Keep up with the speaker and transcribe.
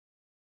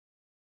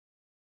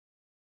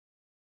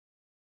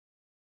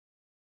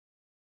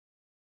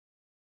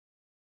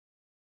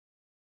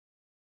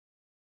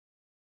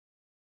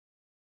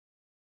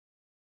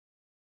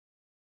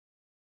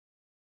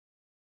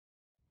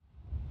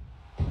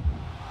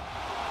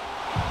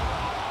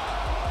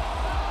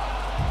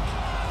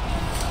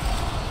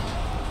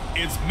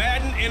It's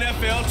Madden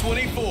NFL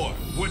 24,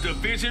 where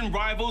division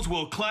rivals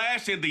will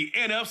clash in the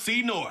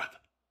NFC North.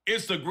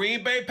 It's the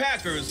Green Bay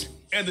Packers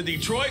and the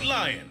Detroit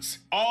Lions.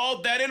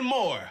 All that and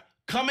more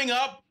coming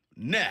up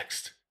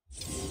next.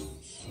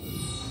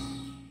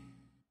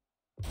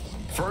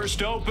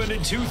 First opened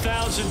in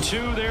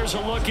 2002, there's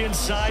a look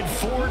inside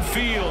Ford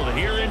Field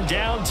here in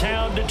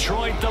downtown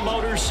Detroit, the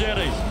Motor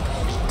City.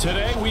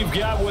 Today we've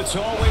got what's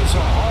always a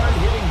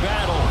hard-hitting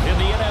battle in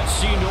the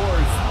NFC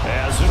North,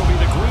 as it'll be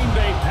the Green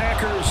Bay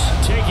Packers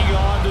taking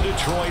on the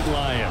Detroit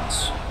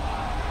Lions.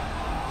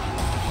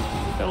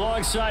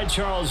 Alongside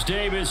Charles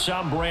Davis,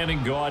 I'm Brandon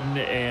Gaudin,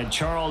 and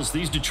Charles,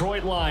 these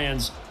Detroit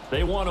Lions,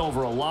 they won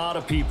over a lot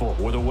of people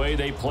with the way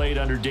they played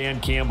under Dan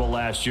Campbell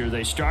last year.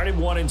 They started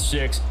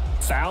 1-6,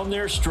 found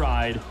their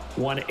stride,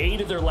 won 8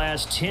 of their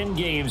last 10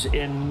 games,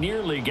 and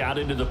nearly got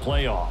into the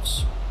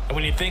playoffs. And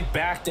when you think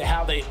back to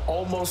how they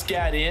almost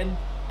got in,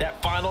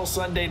 that final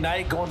Sunday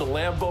night going to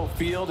Lambeau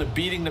Field and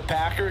beating the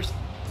Packers,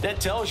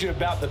 that tells you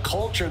about the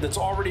culture that's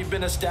already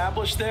been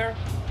established there.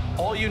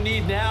 All you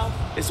need now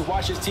is to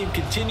watch this team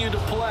continue to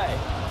play.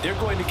 They're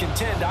going to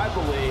contend, I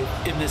believe,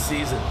 in this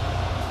season.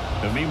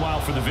 And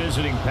meanwhile, for the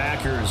visiting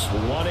Packers,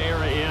 one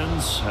era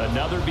ends,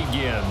 another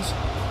begins.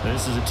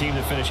 This is a team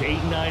that finished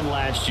 8-9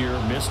 last year,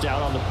 missed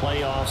out on the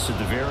playoffs at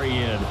the very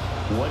end.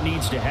 What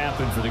needs to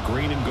happen for the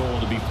green and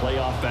gold to be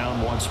playoff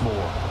bound once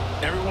more?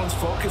 Everyone's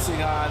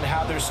focusing on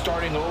how they're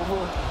starting over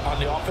on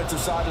the offensive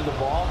side of the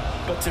ball.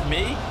 But to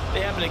me,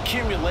 they have an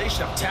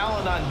accumulation of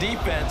talent on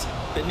defense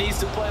that needs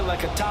to play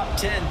like a top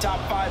 10,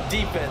 top 5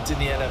 defense in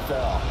the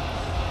NFL.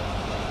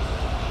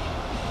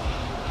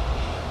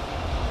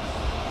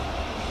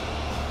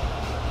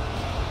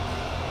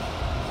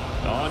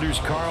 Anders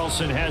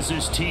Carlson has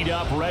this teed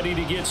up, ready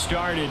to get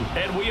started.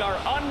 And we are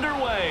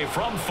underway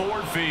from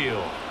Ford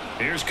Field.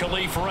 Here's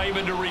Khalif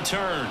Raymond to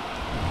return.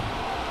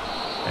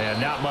 And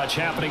not much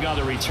happening on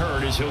the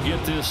return as he'll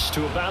get this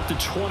to about the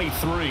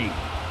 23.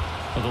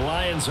 Well, the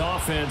Lions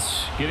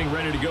offense getting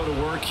ready to go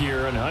to work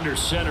here. And under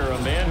center,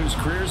 a man whose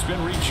career's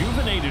been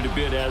rejuvenated a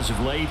bit as of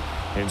late.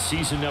 And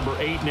season number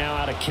 8 now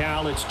out of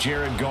Cal, it's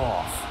Jared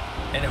Goff.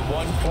 And at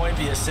one point,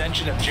 the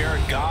ascension of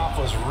Jared Goff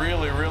was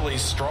really, really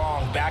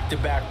strong.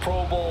 Back-to-back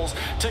Pro Bowls,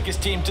 took his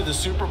team to the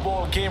Super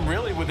Bowl, and came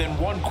really within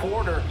 1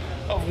 quarter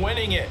of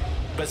winning it.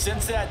 But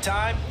since that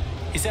time,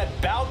 he's had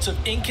bouts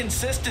of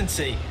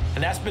inconsistency,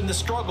 and that's been the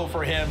struggle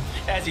for him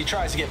as he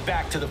tries to get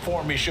back to the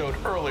form he showed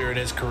earlier in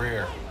his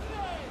career.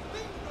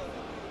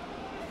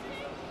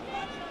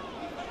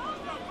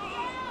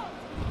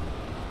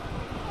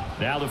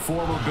 Now the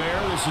former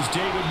Bear, this is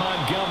David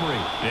Montgomery.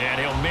 And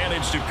he'll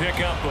manage to pick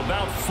up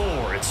about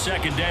 4 at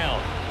second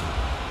down.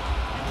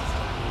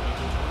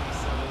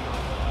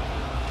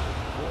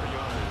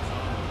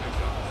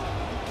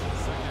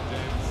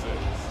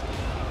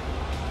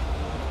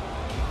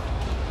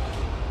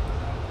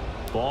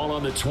 Ball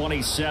on the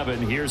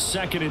 27. Here's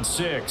 2nd and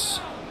 6.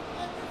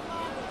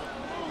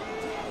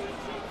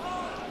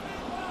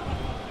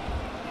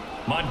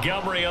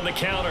 Montgomery on the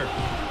counter.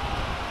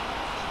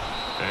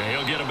 And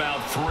he'll get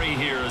about 3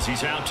 here as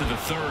he's out to the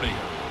 30.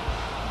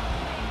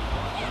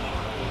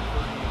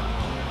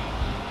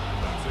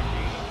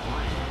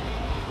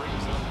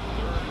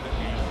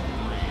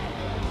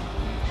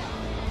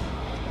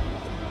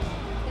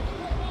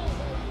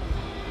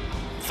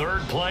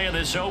 Third play of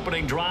this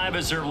opening drive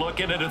as they're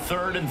looking at a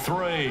 3rd and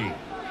 3.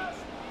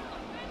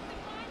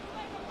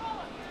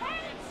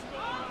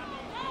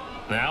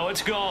 Now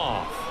it's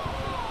Goff.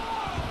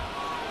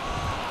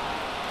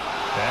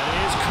 That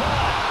is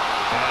caught.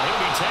 And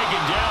he'll be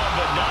taken down,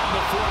 but not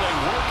before they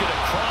work it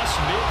across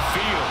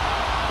midfield.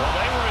 Well,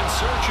 they were in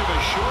search of a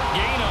short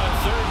gain on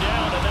 3rd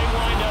down, and they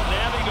wind up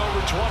nabbing over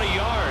 20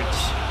 yards.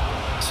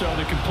 So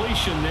the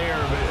completion there,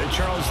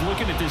 Charles,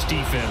 looking at this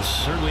defense,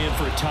 certainly in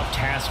for a tough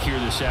task here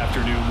this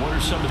afternoon. What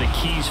are some of the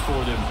keys for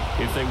them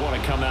if they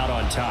want to come out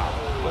on top?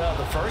 Well,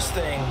 the first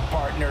thing,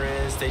 partner,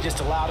 is they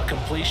just allowed a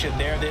completion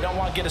there. They don't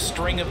want to get a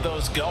string of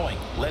those going.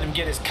 Let him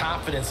get his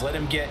confidence. Let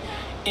him get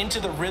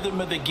into the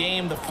rhythm of the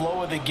game, the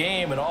flow of the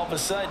game, and all of a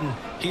sudden,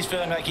 he's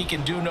feeling like he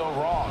can do no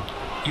wrong.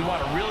 You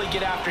want to really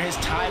get after his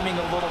timing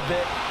a little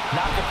bit,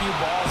 knock a few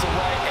balls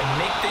away, and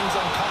make things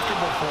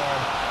uncomfortable for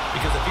him,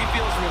 because if he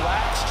feels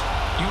relaxed,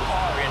 you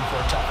are in for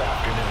a tough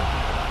afternoon.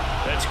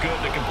 That's good.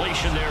 The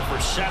completion there for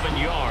 7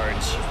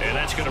 yards, and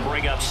that's going to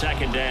bring up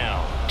 2nd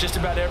down. Just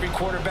about every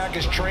quarterback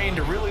is trained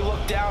to really look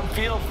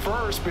downfield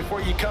first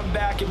before you come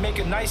back and make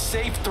a nice,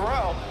 safe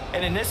throw.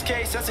 And in this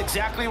case, that's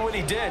exactly what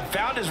he did.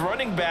 Found his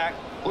running back,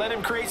 let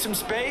him create some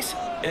space,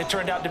 and it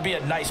turned out to be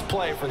a nice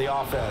play for the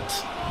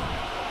offense.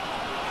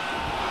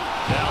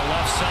 Now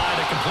left side,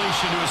 a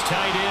completion to his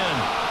tight end.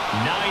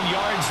 9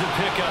 yards to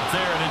pick up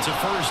there, and it's a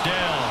 1st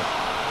down.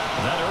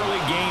 That early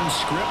game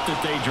script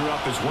that they drew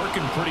up is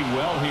working pretty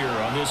well here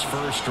on this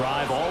first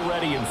drive.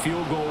 Already in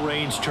field goal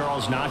range,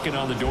 Charles knocking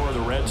on the door of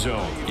the red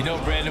zone. You know,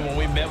 Brandon, when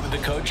we met with the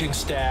coaching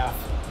staff,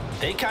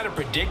 they kind of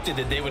predicted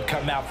that they would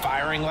come out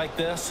firing like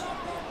this.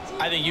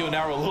 I think you and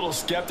I were a little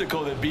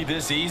skeptical that it'd be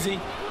this easy,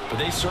 but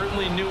they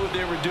certainly knew what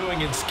they were doing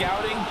in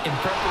scouting, in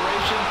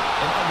preparation,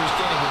 and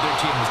understanding what their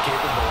team was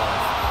capable of.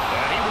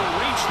 And he will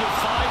reach the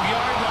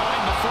 5-yard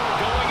line before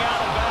going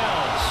out of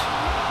bounds.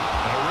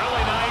 A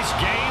really nice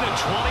gain of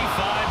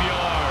 25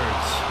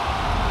 yards.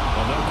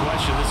 Well, no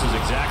question, this is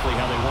exactly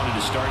how they wanted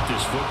to start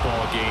this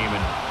football game.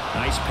 And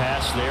nice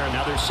pass there. And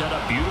now they're set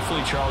up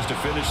beautifully, Charles, to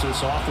finish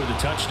this off with a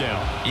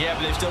touchdown. Yeah,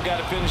 but they've still got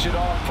to finish it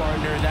off,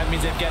 partner, and that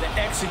means they've got to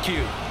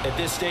execute at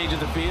this stage of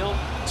the field.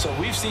 So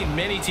we've seen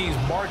many teams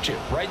march it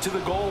right to the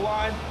goal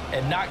line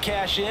and not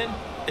cash in.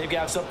 They've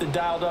got something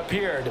dialed up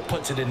here that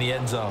puts it in the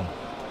end zone.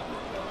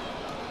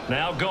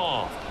 Now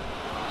Goff.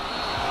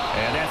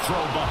 And that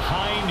throw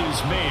behind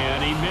his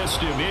man. He missed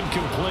him.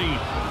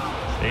 Incomplete.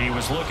 He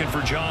was looking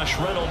for Josh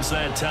Reynolds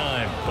that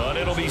time, but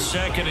it'll be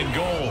 2nd and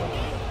goal.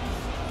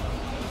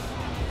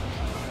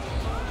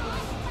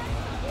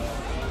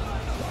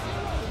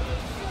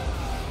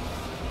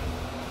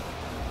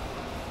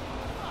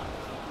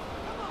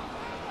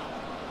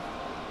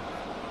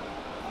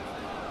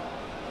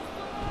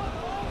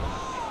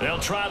 They'll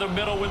try the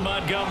middle with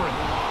Montgomery.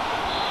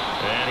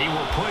 And he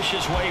will push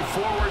his way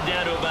forward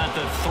down to about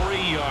the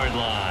 3-yard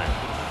line.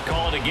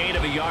 Call it a gain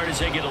of a yard as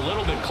they get a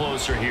little bit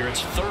closer here.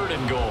 It's 3rd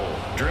and goal.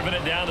 Driven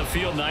it down the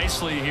field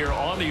nicely here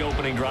on the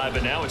opening drive,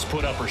 but now it's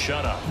put up or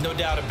shut up. No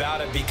doubt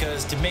about it,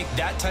 because to make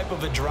that type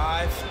of a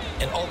drive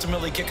and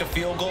ultimately kick a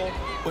field goal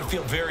would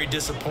feel very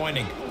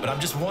disappointing. But I'm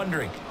just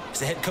wondering, is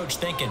the head coach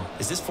thinking,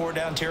 is this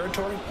 4-down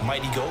territory?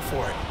 Might he go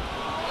for it?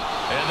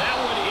 And that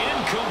one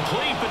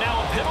incomplete, but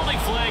now a penalty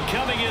flag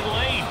coming in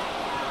late.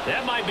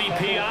 That might be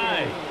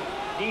PI.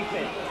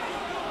 Defense.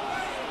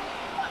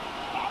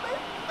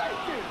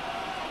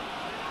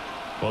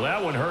 Well,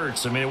 that one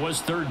hurts. I mean, it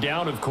was 3rd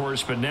down, of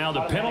course, but now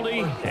the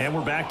penalty, and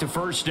we're back to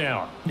 1st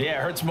down. Yeah,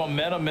 it hurts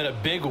momentum in a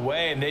big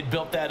way, and they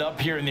built that up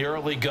here in the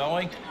early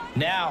going.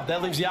 Now,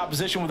 that leaves the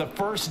opposition with a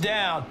 1st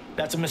down.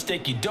 That's a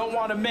mistake you don't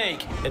want to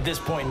make at this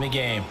point in the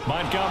game.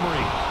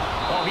 Montgomery.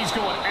 Oh, he's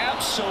going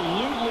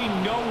absolutely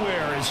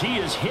nowhere as he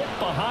is hit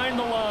behind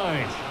the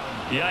line.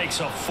 Yikes,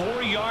 a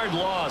 4-yard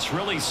loss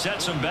really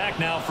sets them back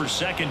now for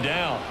 2nd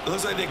down. It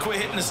looks like they quit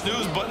hitting the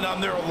snooze button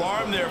on their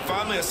alarm there.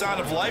 Finally a sign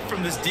of life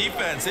from this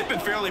defense. They've been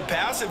fairly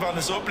passive on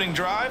this opening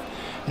drive.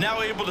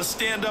 Now able to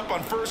stand up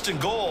on 1st and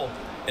goal,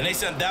 and they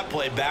sent that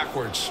play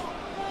backwards.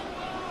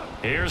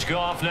 Here's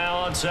Goff now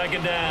on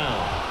 2nd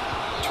down.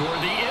 Toward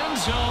the end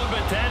zone,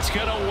 but that's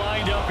going to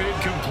wind up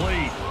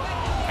incomplete.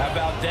 How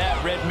about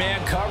that? Red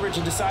man coverage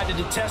and decided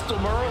to test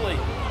them early,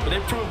 but they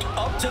proved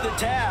up to the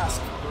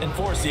task and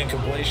forced the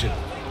incompletion.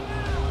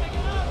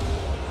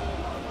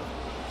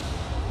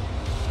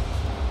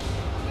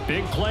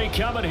 Big play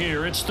coming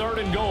here. It's 3rd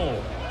and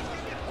goal.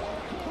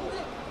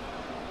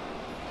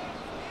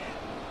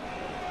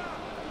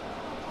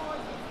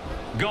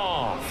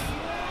 Goff.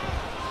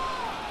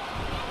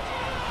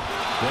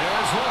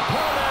 There's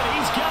Laporta.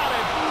 He's got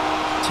it.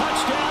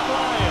 Touchdown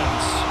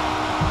Lions.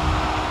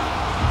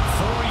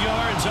 4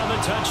 yards on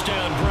the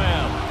touchdown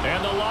grab.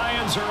 And the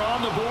Lions are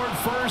on the board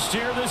first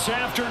here this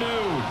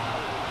afternoon.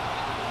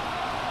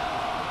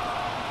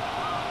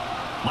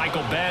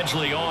 Michael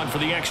Badgley on for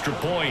the extra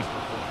point.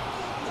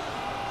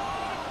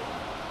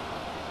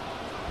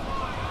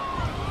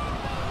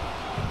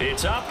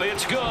 It's up,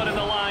 it's good, and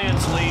the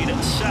Lions lead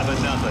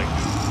 7-0.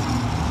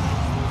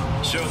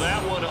 So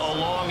that one a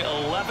long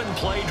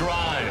 11-play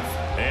drive.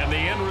 And the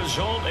end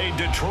result, a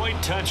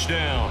Detroit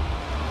touchdown.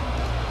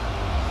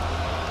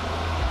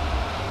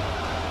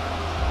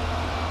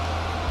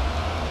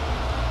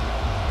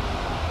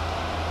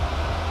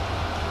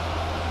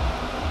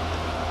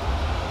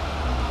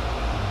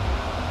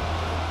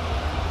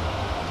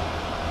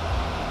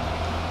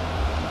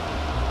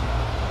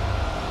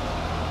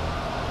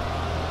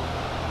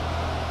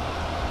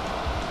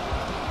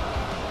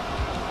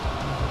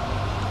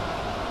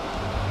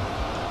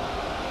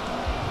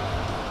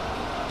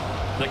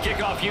 The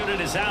kickoff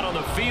unit is out on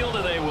the field,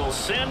 and they will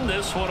send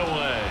this one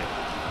away.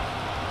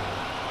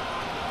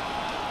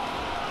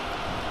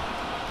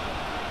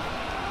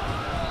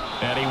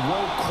 And he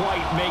won't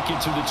quite make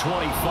it to the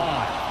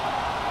 25.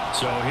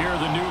 So here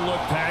the new-look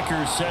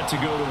Packers set to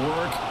go to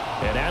work.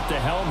 And at the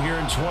helm here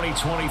in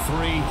 2023,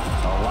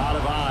 a lot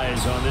of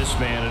eyes on this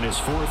man in his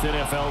 4th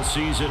NFL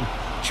season,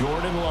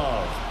 Jordan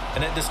Love.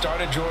 And at the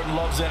start of Jordan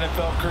Love's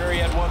NFL career, he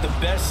had one of the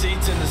best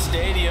seats in the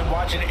stadium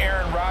watching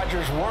Aaron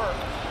Rodgers work.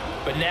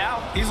 But now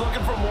he's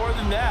looking for more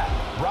than that.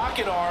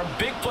 Rocket arm,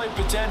 big play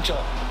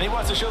potential. And he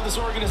wants to show this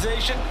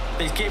organization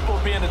that he's capable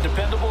of being a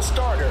dependable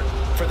starter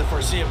for the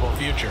foreseeable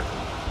future.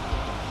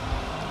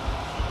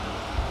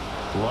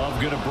 Love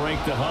going to break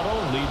the huddle,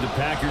 lead the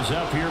Packers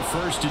up here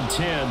 1st and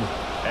 10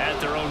 at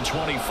their own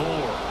 24.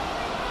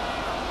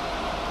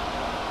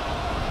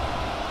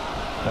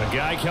 A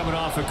guy coming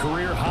off a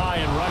career high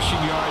in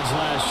rushing yards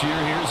last year.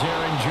 Here's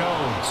Aaron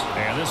Jones.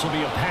 And this will be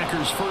a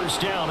Packers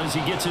 1st down as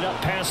he gets it up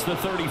past the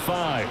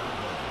 35.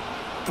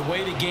 The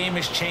way the game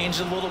has changed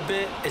a little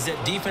bit is that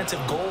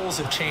defensive goals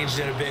have changed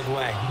in a big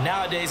way.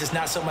 Nowadays, it's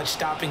not so much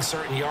stopping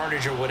certain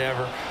yardage or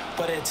whatever,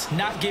 but it's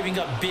not giving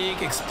up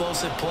big,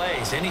 explosive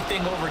plays.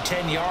 Anything over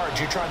 10 yards,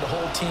 you're trying to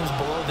hold teams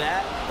below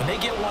that. When they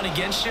get one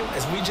against you,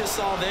 as we just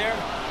saw there,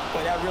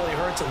 boy, that really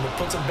hurts them. It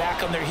puts them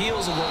back on their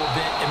heels a little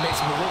bit and makes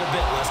them a little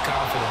bit less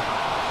confident.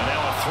 And now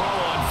a throw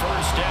on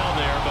first down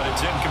there, but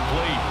it's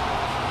incomplete.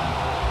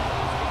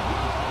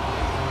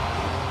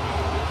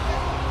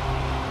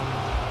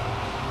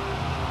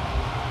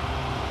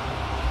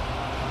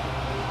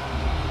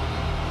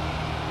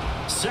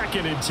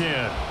 Second and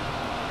 10.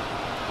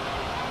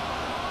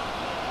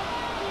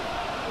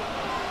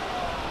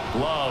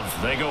 Love,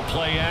 they go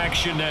play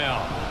action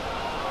now.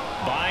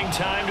 Buying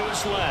time to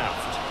his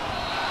left.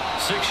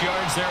 6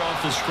 yards there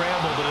off the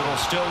scramble, but it'll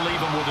still leave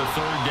him with a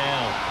third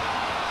down.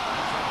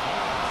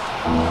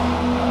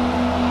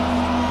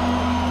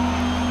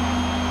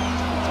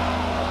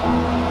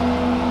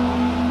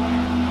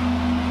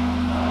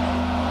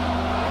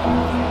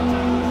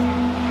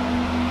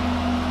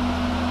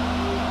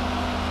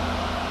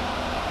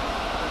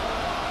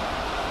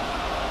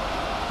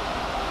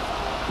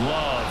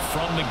 Love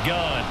from the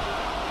gun.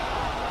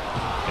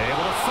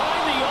 Able to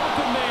find the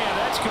open man.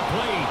 That's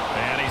complete.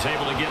 And he's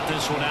able to get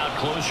this one out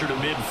closer to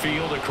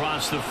midfield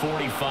across the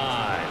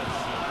 45.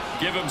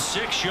 Give him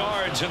 6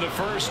 yards in the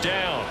first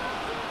down.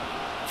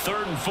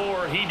 3rd and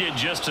 4, he did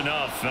just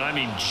enough. I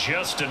mean,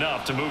 just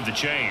enough to move the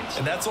chains.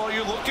 And that's all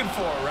you're looking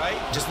for, right?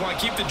 Just want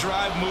to keep the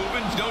drive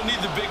moving. You don't need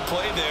the big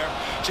play there.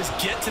 Just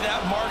get to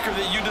that marker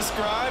that you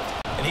described,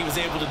 and he was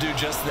able to do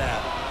just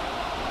that.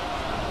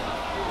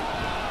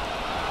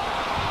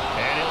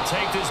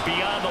 Take this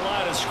beyond the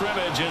line of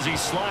scrimmage as he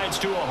slides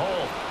to a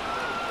hole.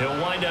 He'll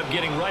wind up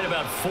getting right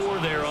about 4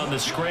 there on the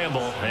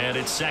scramble, and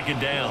it's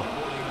 2nd down.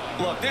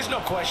 Look, there's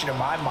no question in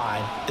my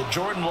mind that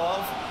Jordan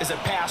Love is a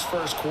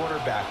pass-first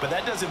quarterback, but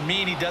that doesn't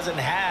mean he doesn't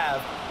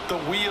have the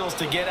wheels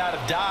to get out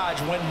of dodge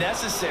when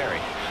necessary.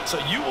 So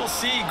you will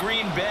see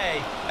Green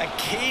Bay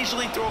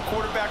occasionally throw a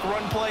quarterback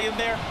run play in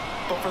there,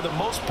 but for the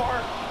most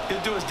part, he'll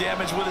do his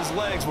damage with his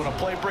legs when a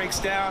play breaks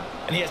down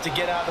and he has to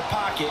get out of the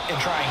pocket and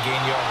try and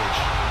gain yardage.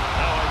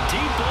 Now a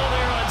deep ball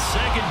there on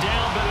 2nd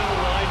down, but it'll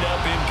wind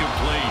up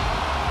incomplete.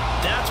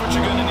 That's what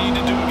you're going to need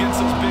to do against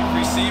those big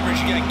receivers.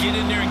 You got to get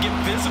in there and get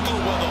physical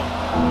with them.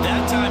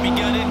 That time he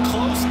got in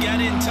close, got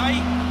in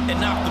tight, and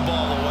knocked the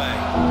ball away.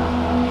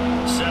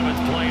 7th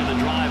play of the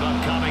drive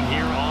upcoming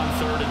here on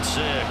 3rd and 6.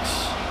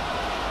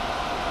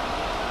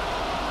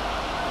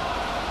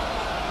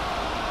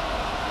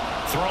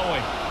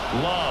 Throwing.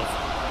 Love.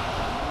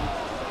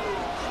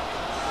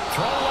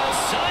 Throw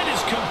left side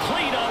is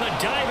complete on the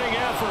diving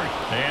effort.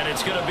 And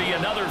it's going to be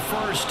another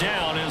first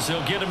down as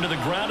they'll get him to the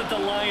ground at the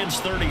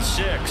Lions'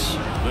 36.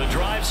 The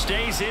drive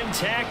stays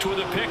intact with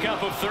a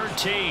pickup of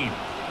 13.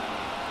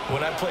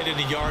 When I played in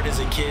the yard as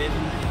a kid,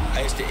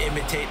 I used to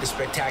imitate the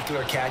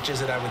spectacular catches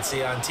that I would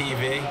see on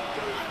TV.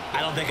 I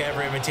don't think I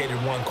ever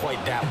imitated one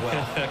quite that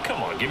well.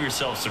 Come on, give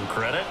yourself some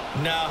credit.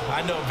 No,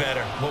 I know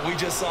better. What we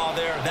just saw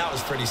there, that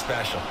was pretty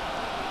special.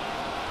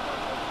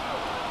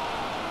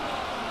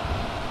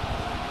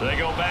 They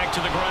go back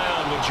to the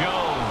ground with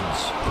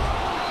Jones.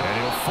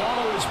 And he'll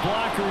follow his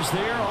blockers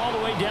there all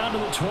the way down to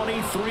the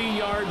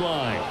 23-yard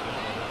line.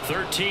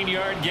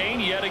 13-yard gain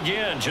yet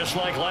again, just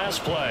like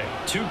last play.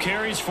 2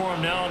 carries for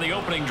him now on the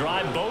opening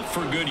drive, both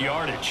for good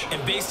yardage.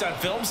 And based on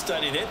film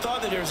study, they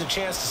thought that there was a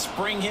chance to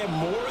spring him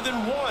more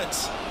than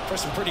once for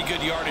some pretty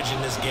good yardage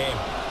in this game.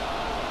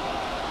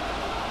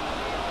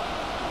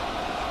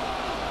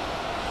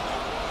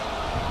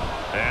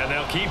 And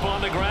they'll keep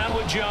on the ground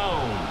with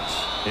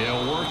Jones.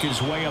 He'll work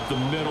his way up the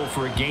middle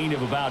for a gain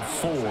of about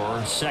 4,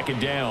 2nd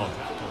down.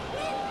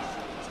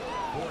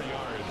 4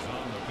 yards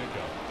on the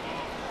pickup.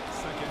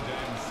 2nd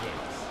and 6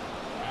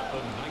 at the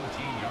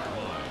 19-yard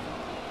line.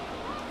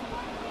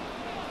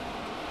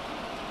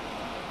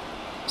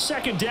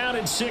 2nd down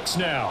and 6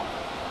 now.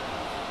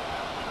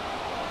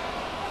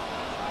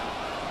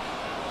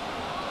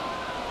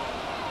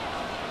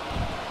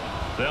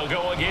 They'll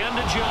go again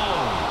to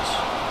Jones.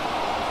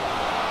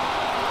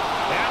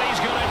 And he's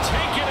going to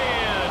take it in.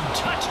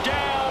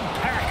 Touchdown,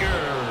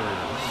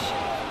 Packers.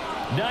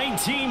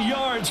 19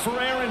 yards for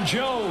Aaron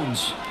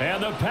Jones.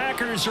 And the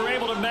Packers are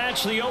able to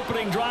match the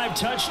opening drive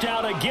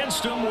touchdown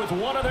against them with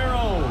one of their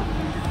own.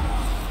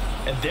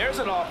 And there's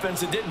an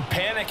offense that didn't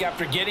panic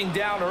after getting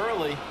down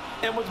early,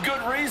 and with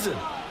good reason.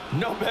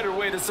 No better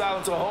way to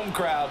silence a home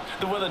crowd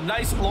than with a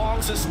nice,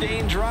 long,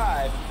 sustained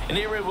drive. And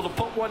they were able to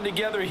put one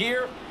together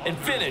here and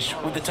finish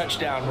with the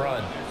touchdown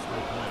run.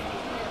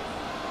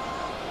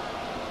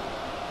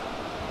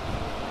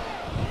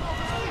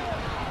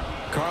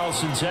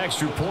 Carlson's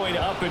extra point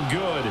up and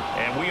good,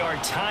 and we are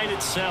tied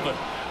at 7.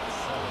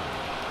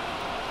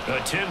 A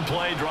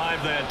 10-play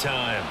drive that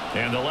time,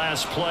 and the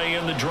last play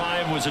in the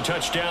drive was a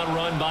touchdown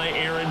run by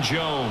Aaron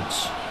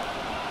Jones.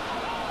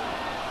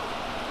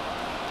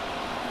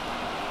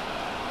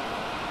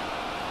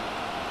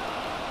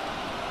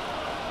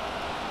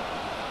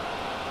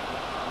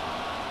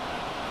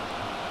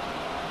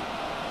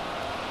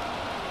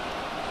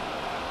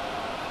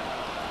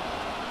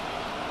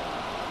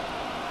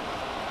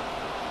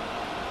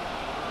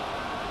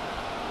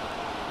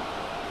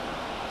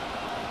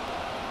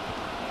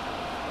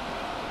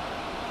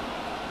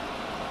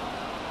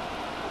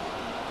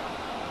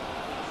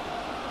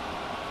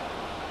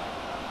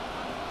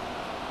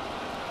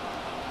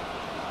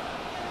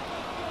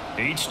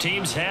 Each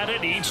team's had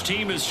it. Each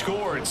team has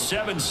scored.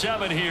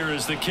 7-7 here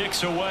as the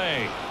kick's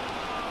away.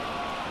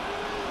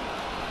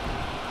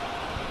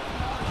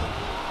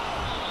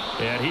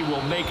 And he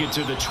will make it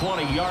to the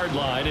 20-yard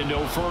line and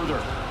no further.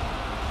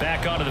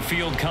 Back onto the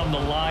field come the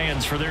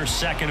Lions for their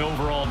second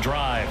overall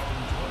drive.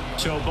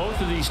 So both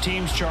of these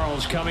teams,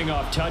 Charles, coming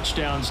off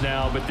touchdowns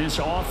now, but this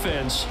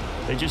offense,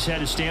 they just had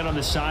to stand on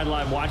the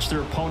sideline, watch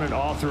their opponent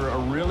author a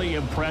really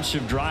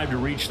impressive drive to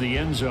reach the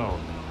end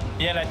zone.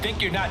 Yeah, and I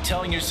think you're not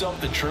telling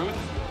yourself the truth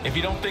if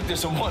you don't think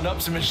there's some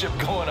one-upsmanship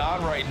going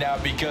on right now,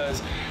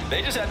 because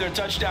they just had their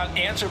touchdown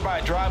answered by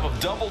a drive of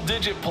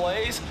double-digit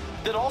plays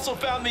that also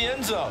found the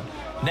end zone.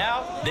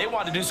 Now they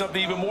want to do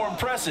something even more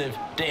impressive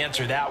to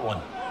answer that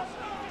one.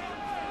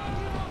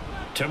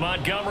 To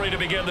Montgomery to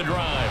begin the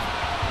drive.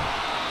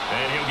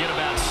 And he'll get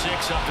about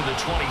 6 up to the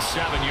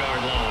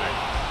 27-yard line.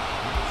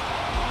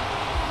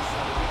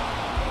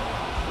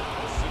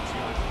 A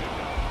 6-yard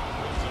pickup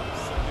brings up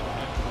 2nd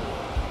and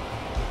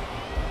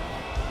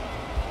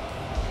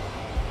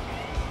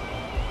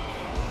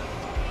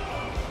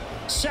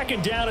 4.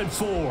 Second down and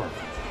 4.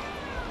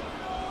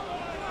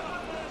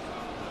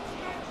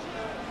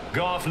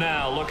 Goff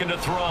now looking to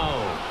throw.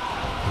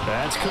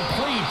 That's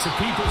complete to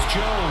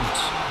Peoples-Jones.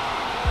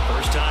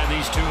 First time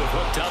these two have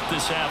hooked up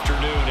this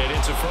afternoon, and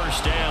it's a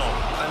first down.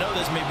 I know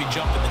this may be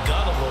jumping the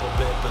gun a little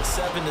bit, but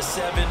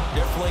 7-7,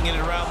 they're flinging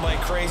it around like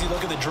crazy.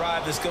 Look at the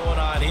drive that's going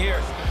on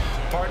here.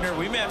 Partner,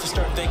 we may have to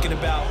start thinking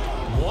about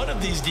one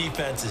of these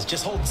defenses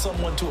just holding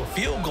someone to a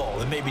field goal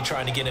and maybe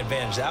trying to get an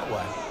advantage that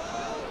way.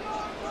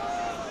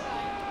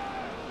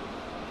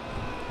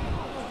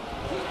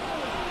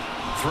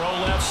 Throw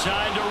left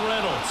side to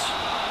Reynolds.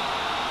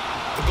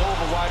 The goal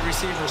of a wide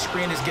receiver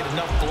screen is get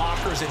enough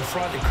blockers in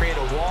front to create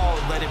a wall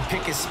and let him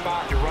pick his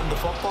spot to run the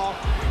football.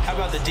 How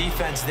about the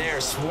defense there,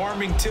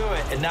 swarming to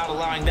it and not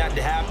allowing that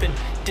to happen?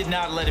 Did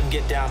not let him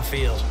get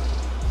downfield.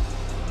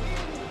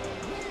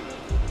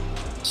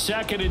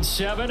 2nd and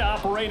 7,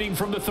 operating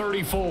from the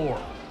 34.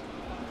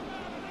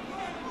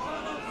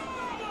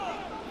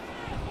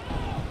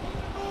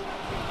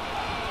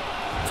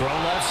 Throw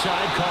left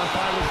side, caught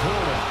by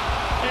Laporta.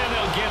 And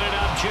they'll get it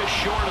up just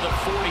short of the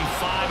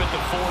 45 at the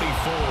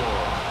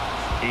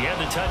 44. He had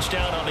the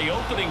touchdown on the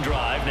opening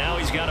drive. Now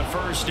he's got a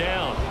first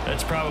down.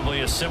 That's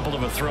probably as simple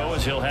of a throw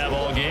as he'll have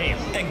all game.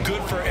 And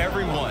good for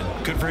everyone.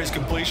 Good for his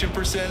completion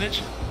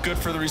percentage. Good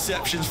for the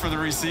receptions for the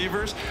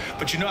receivers.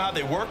 But you know how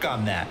they work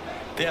on that.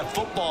 They have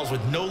footballs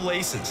with no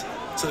laces.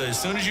 So as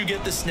soon as you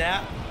get the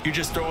snap, you're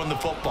just throwing the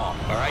football.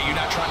 All right, you're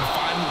not trying to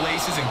find the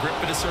laces and grip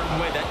it a certain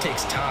way. That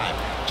takes time.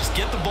 Just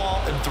get the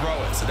ball and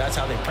throw it. So that's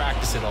how they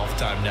practice it all the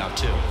time now,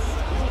 too.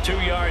 2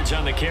 yards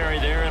on the carry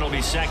there. It'll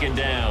be second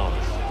down.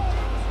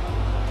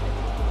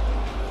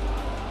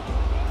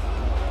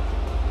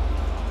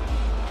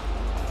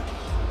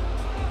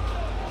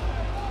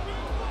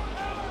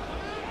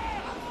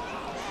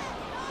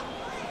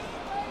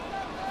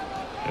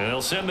 And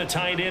they'll send the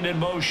tight end in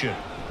motion.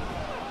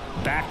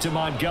 Back to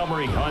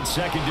Montgomery on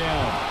second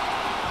down.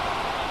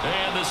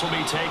 And this will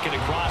be taken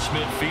across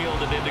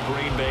midfield and into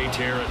Green Bay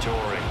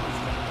territory.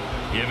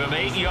 Give him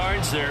 8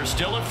 yards there.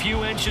 Still a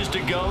few inches to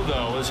go,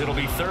 though, as it'll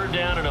be third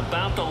down and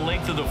about the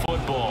length of the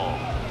football.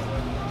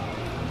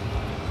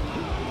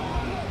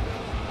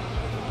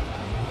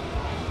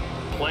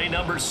 Play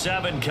number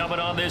 7 coming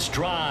on this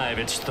drive.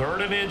 It's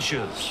 3rd and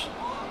inches.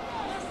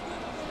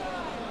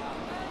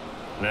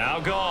 Now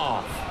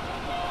Goff.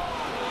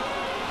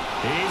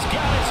 He's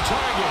got his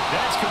target.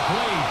 That's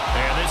complete.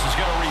 And this is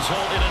going to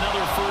result in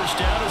another first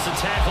down as the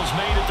tackle's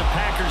made at the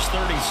Packers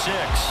 36.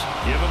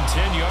 Give him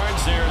 10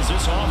 yards there as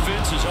this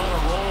offense is on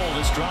a roll.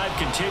 This drive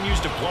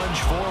continues to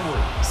plunge forward.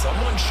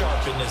 Someone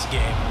sharp in this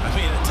game. I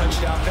mean, a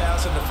touchdown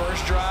pass in the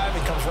first drive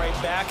and comes right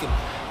back, and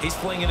he's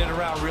flinging it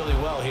around really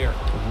well here.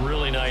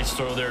 Really nice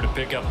throw there to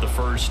pick up the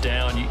first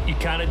down. You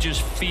kind of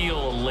just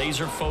feel a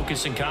laser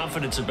focus and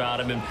confidence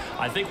about him, and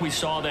I think we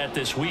saw that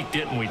this week,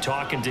 didn't we?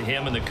 Talking to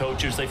him and the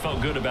coaches, they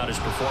felt good about his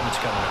performance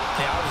coming up.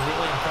 Yeah, I was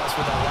really impressed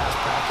with that last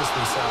practice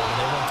we saw when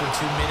they went through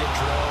 2-minute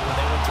drill, when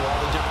they went through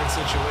all the different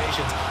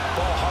situations.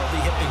 Ball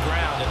hardly hit the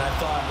ground, and I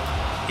thought,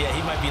 yeah,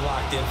 he might be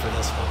locked in for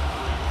this one.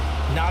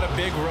 Not a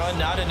big run,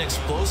 not an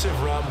explosive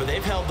run, but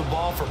they've held the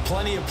ball for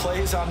plenty of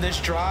plays on this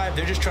drive.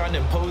 They're just trying to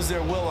impose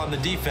their will on the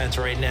defense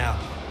right now.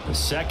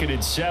 2nd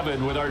and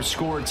 7 with our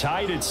score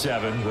tied at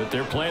 7, but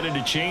they're planning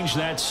to change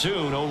that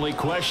soon. Only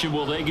question,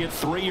 will they get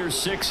 3 or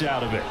 6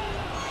 out of it?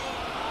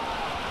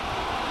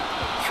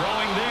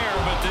 Throwing there,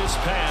 but this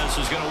pass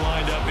is going to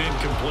wind up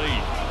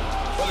incomplete.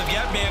 Well, they've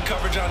got man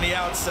coverage on the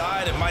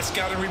outside, and my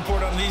scouting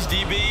report on these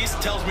DBs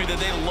tells me that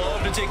they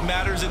love to take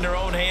matters in their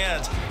own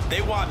hands.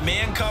 They want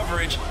man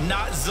coverage,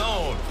 not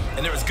zone.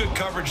 And there was good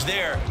coverage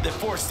there that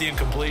forced the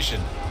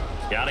incompletion.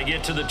 Got to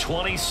get to the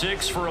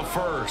 26 for a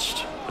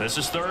first. This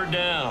is third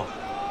down.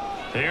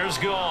 Here's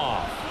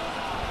Goff.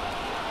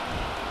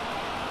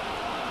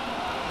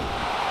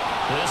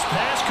 This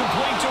pass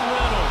complete to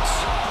Reynolds.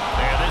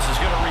 And this is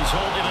going to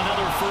result in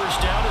another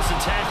first down as the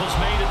tackle's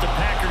made at the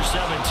Packers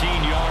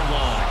 17-yard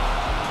line.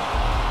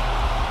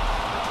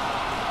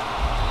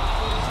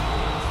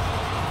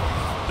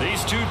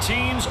 These two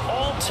teams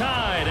all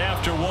tied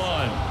after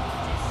one.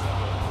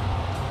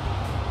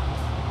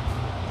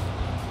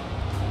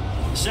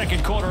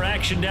 Second quarter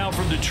action now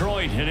from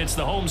Detroit, and it's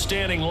the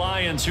homestanding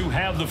Lions who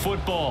have the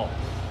football.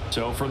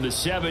 So from the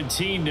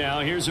 17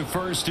 now, here's a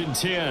 1st and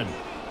 10.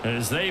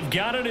 As they've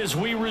got it as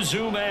we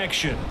resume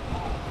action.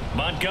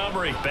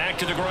 Montgomery back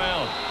to the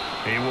ground.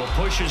 He will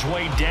push his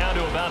way down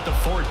to about the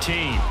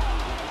 14.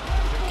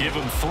 Give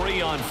him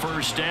 3 on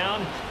 1st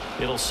down.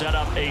 It'll set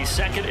up a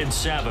 2nd and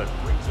 7.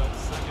 Brings up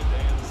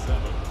 2nd and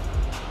 7.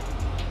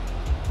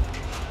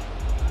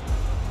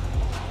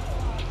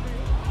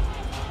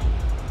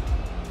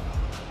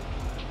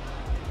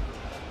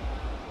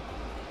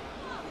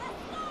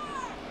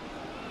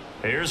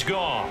 Here's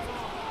Goff.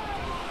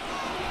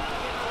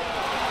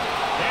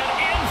 And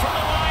in for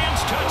the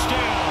Lions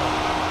touchdown.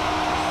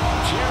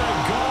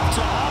 Jared Goff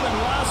to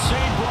Amon-Ra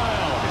St.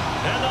 Brown.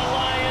 And the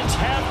Lions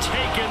have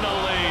taken the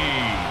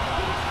lead.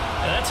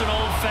 That's an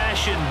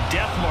old-fashioned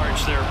death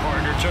march there,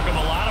 partner. Took them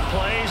a lot of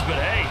plays, but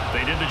hey,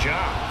 they did the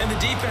job. And the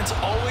defense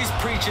always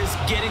preaches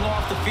getting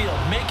off the field,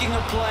 making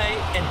a play,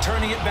 and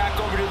turning it back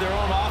over to their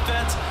own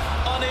offense.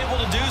 Unable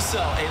to do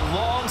so. A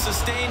long,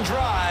 sustained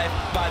drive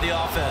by the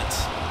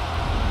offense.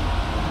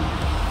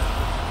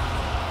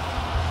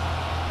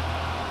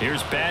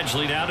 Here's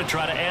Badgley now to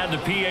try to add the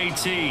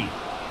PAT.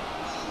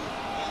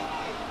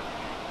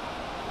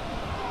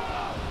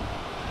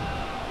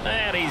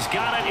 And he's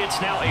got it.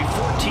 It's now a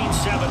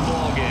 14-7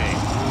 ball game.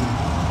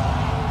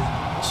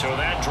 So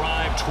that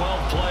drive,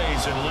 12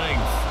 plays in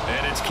length.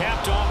 And it's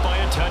capped off by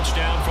a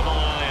touchdown for the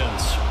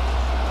Lions.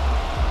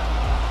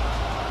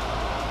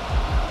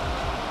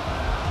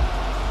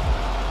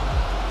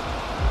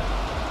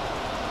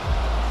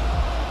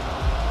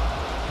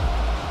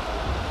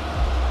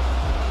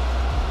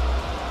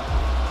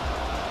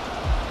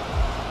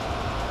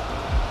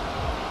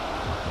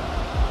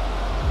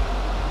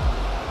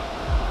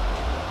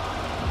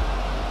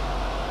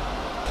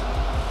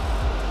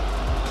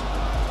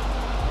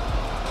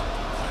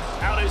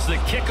 The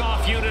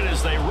kickoff unit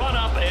as they run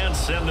up and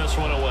send this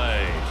one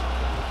away.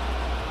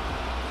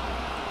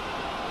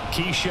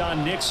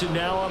 Keyshawn Nixon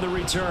now on the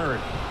return.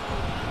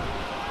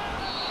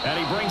 And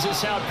he brings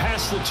us out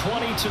past the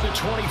 20 to the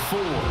 24.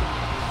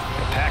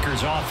 The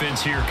Packers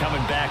offense here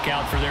coming back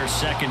out for their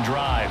second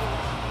drive.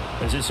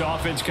 As this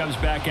offense comes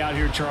back out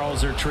here,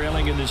 Charles, they're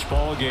trailing in this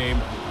ball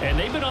game. And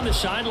they've been on the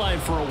sideline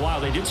for a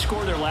while. They did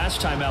score their last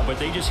time out, but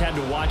they just had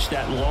to watch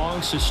that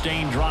long,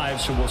 sustained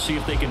drive. So we'll see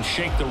if they can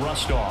shake the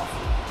rust off.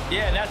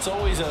 Yeah, and that's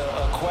always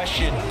a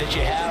question that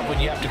you have when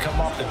you have to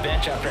come off the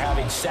bench after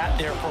having sat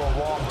there for a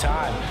long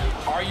time.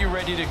 Are you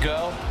ready to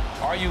go?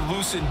 Are you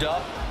loosened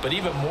up? But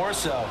even more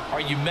so, are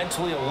you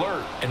mentally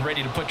alert and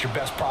ready to put your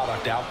best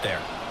product out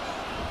there?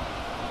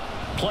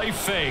 Play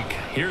fake.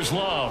 Here's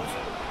Love.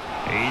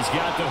 He's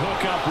got the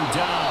hook up with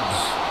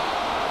Dobbs.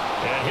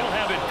 And he'll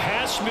have it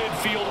past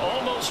midfield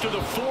almost to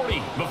the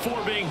 40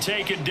 before being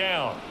taken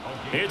down.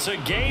 It's a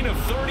gain of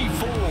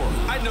 34.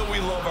 I know we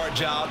love our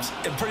jobs,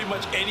 and pretty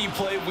much any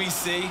play we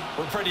see,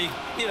 we're pretty,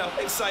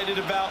 excited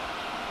about.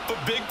 But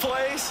big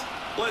plays,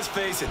 let's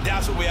face it,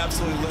 that's what we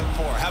absolutely live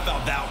for. How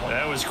about that one?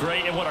 That was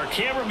great. And what our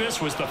camera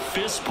missed was the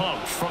fist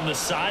pump from the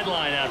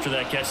sideline after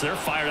that catch. They're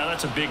fired out.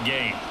 That's a big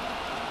gain.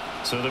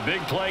 So the big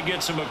play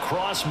gets him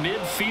across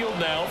midfield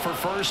now for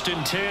 1st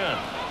and 10.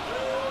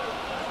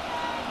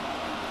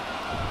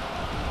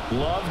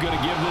 Love going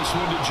to give this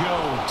one to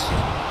Jones.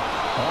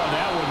 Oh,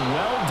 that one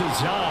well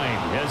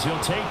designed as he'll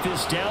take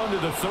this down to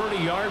the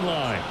 30-yard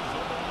line.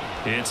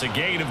 It's a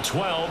gain of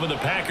 12, and the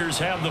Packers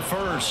have the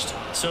first.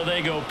 So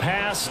they go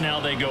pass,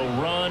 now they go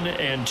run,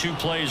 and 2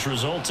 plays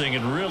resulting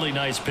in really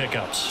nice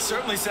pickups.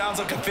 Certainly sounds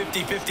like a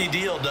 50-50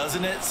 deal,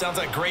 doesn't it? Sounds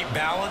like great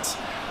balance.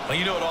 Well,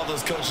 you know what all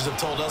those coaches have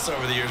told us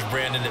over the years,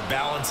 Brandon, that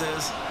balance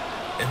is?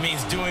 It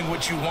means doing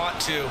what you want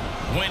to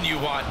when you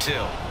want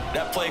to.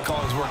 That play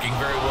calling is working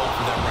very well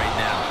for them right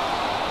now.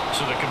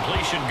 So the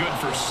completion good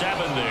for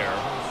 7 there,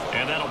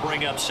 and that'll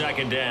bring up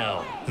 2nd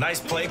down. Nice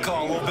play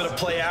call, a little bit of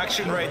play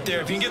action right there.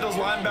 If you can get those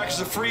linebackers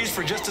to freeze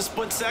for just a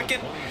split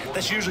second,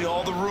 that's usually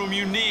all the room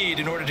you need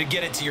in order to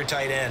get it to your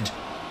tight end.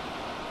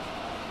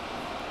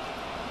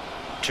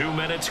 2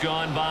 minutes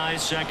gone by,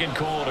 second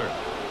quarter.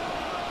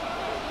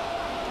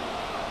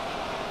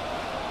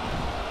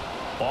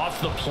 Off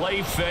the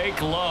play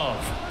fake,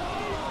 Love.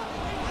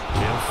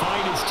 He'll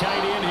find his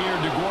tight end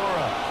here,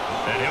 DeGuara.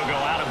 And he'll go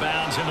out of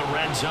bounds in the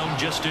red zone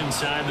just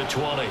inside the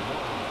 20.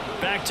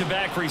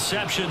 Back-to-back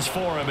receptions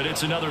for him, and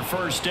it's another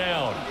 1st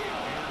down.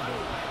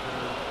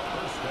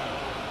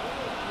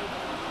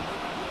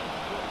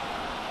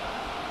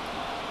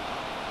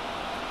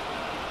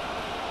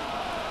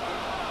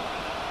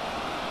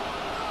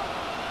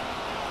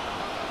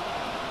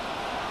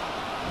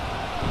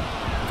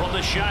 From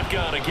the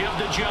shotgun, a give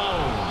to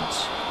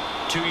Jones.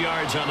 2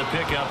 yards on the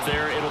pickup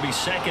there. It'll be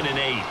 2nd and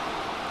 8.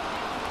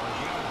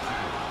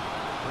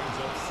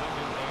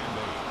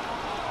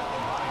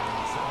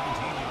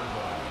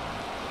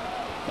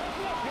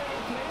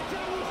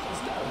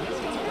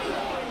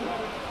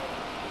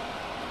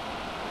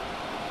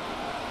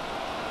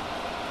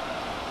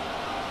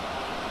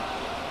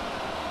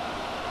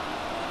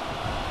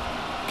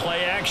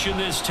 action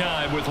this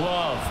time with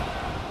Love.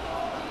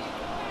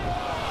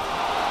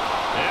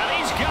 And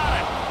he's got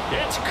it.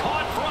 It's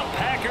caught for a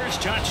Packers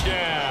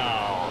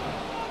touchdown.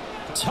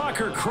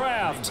 Tucker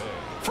Kraft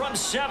from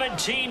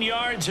 17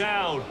 yards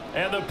out.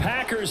 And the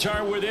Packers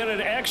are within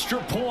an extra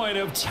point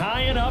of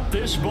tying up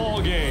this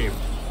ball game.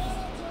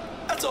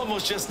 That's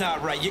almost just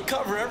not right. You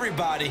cover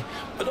everybody,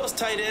 but those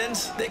tight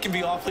ends, they can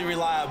be awfully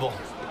reliable.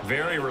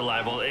 Very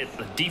reliable.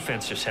 The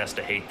defense just has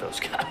to hate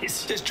those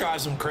guys. This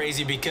drives them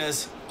crazy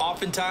because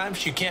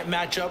oftentimes you can't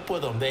match up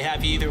with them. They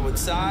have you either with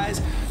size,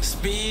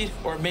 speed,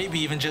 or maybe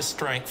even just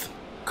strength.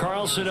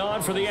 Carlson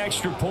on for the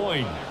extra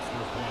point.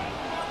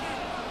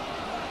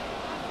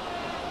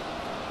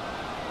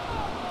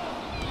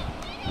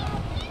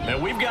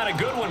 And we've got a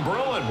good one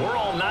brewing. We're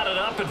all knotted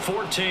up at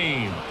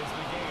 14.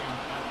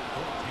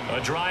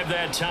 A drive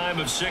that time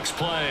of 6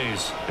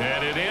 plays.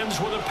 And it ends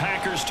with a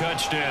Packers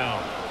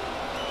touchdown.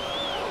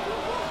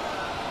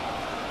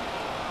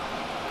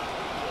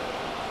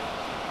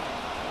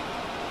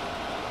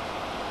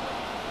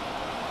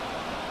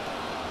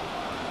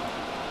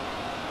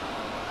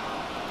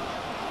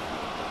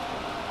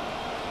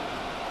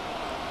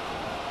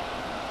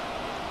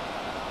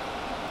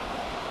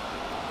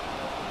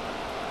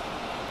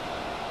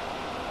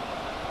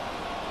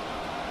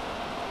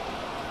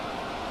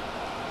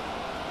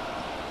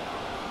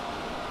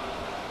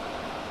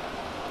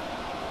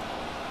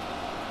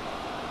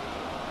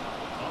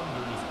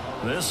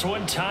 This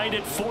one tied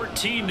at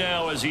 14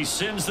 now as he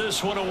sends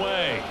this one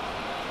away.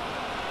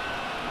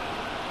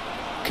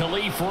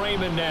 Khalif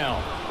Raymond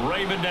now.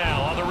 Raymond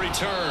now on the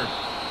return.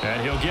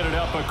 And he'll get it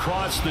up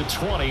across the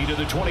 20 to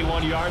the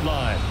 21-yard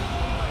line.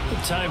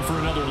 Time for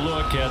another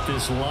look at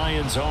this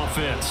Lions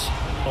offense.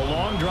 A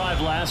long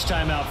drive last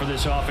time out for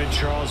this offense,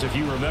 Charles. If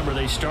you remember,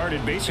 they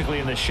started basically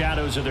in the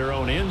shadows of their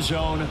own end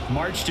zone,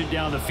 marched it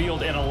down the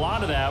field, and a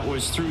lot of that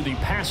was through the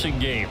passing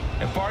game.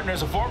 And partner,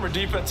 as a former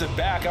defensive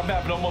back, I'm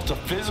having almost a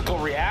physical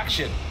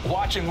reaction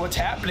watching what's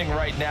happening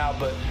right now.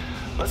 But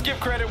let's give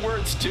credit where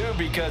it's due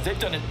because they've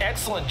done an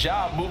excellent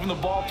job moving the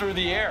ball through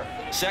the air.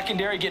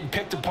 Secondary getting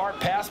picked apart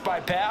pass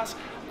by pass.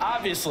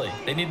 Obviously,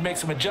 they need to make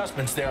some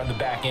adjustments there on the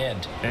back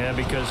end. And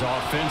because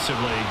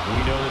offensively,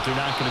 we know that they're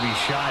not going to be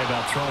shy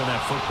about throwing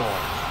that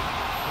football.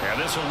 And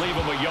this will leave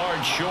them a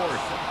yard short.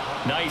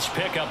 Nice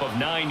pickup of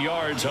 9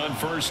 yards on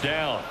first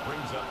down.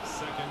 Brings up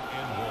 2nd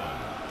and 1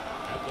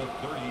 at the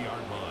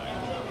 30-yard line.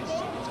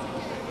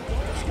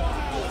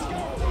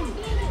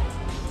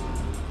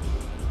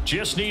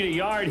 Just need a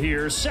yard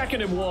here.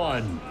 2nd and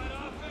 1.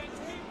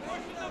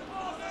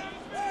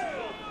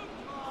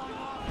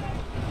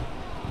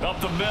 Up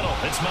the middle,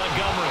 it's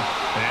Montgomery.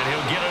 And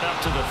he'll get it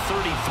up to the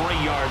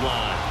 33-yard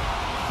line.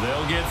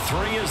 They'll get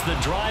 3 as the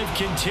drive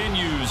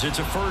continues. It's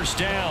a first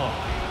down.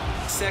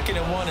 2nd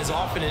and 1 is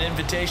often an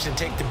invitation to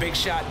take the big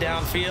shot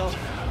downfield.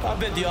 I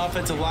bet the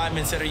offensive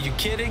lineman said, are you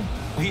kidding?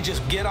 We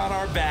just get on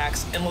our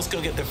backs and let's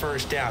go get the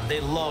first down.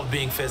 They love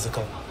being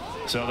physical.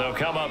 So they'll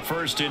come up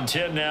 1st and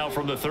 10 now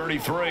from the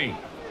 33.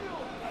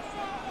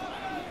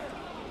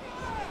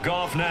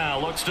 Goff now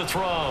looks to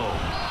throw.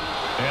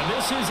 And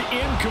this is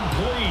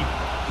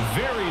incomplete.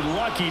 Very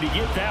lucky to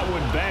get that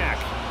one back.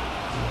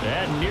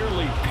 That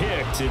nearly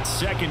picked. It's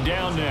 2nd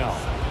down now.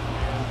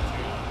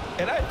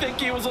 And I think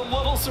he was a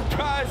little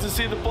surprised to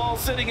see the ball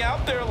sitting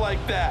out there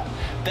like that.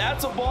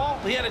 That's a ball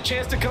he had a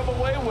chance to come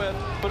away with,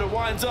 but it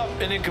winds up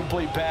an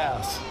incomplete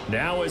pass.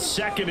 Now it's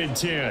 2nd and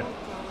 10.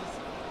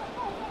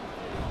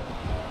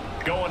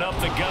 Going up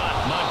the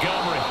gut,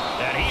 Montgomery.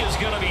 And he is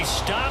going to be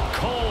stopped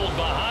cold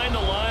behind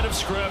the line of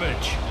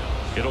scrimmage.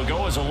 It'll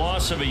go as a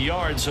loss of a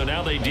yard, so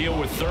now they deal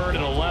with 3rd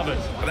and 11.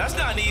 Well, that's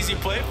not an easy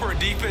play for a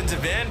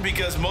defensive end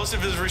because most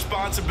of his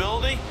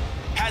responsibility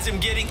has him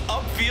getting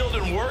upfield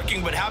and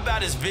working, but how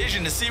about his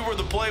vision to see where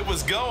the play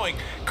was going,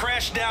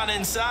 crashed down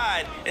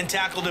inside, and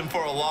tackled him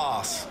for a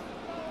loss.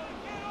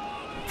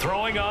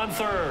 Throwing on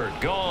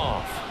 3rd,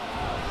 Goff.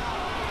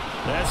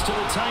 That's to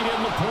the tight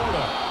end,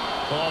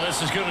 Laporta. Well,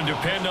 this is going to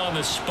depend on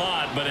the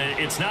spot, but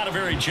it's not a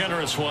very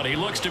generous one. He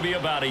looks to be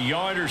about a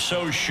yard or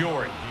so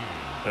short.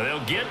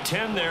 They'll get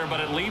 10 there, but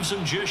it leaves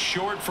them just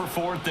short for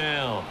 4th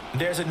down.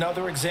 There's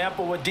another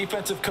example what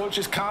defensive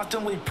coaches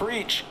constantly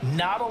preach,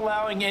 not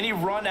allowing any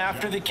run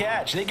after the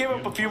catch. They gave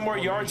up a few more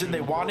yards than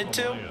they wanted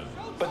to,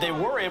 but they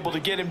were able to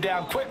get him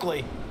down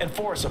quickly and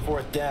force a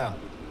 4th down.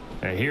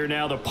 And here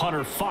now the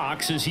punter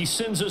Fox as he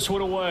sends this one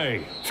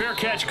away. Fair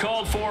catch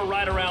called for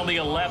right around the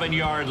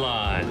 11-yard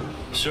line.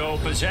 So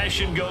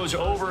possession goes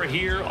over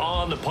here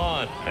on the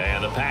punt.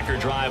 And the Packer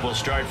drive will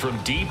start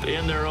from deep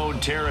in their own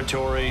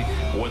territory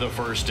with a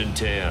 1st and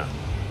 10.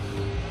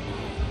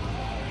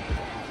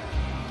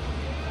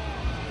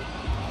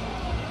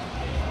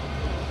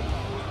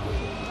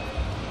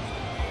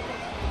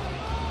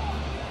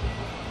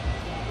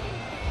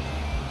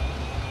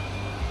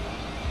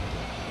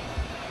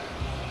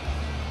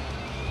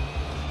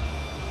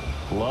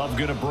 Love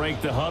going to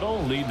break the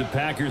huddle, lead the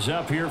Packers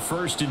up here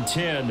 1st and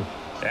 10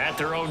 at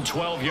their own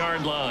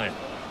 12-yard line.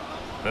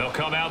 They'll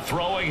come out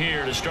throwing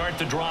here to start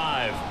the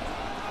drive.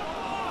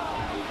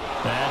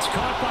 That's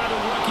caught by the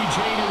rookie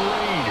Jaden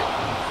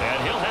Reed.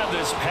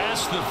 just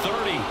past the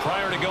 30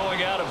 prior to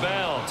going out of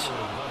bounds.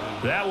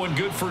 That one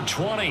good for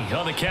 20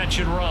 on the catch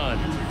and run.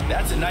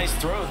 That's a nice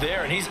throw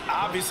there, and he's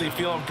obviously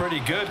feeling pretty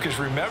good because,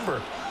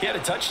 remember, he had a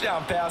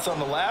touchdown pass on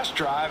the last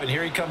drive, and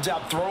here he comes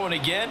out throwing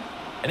again,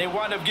 and they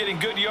wind up getting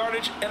good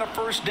yardage and a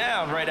first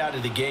down right out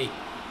of the gate.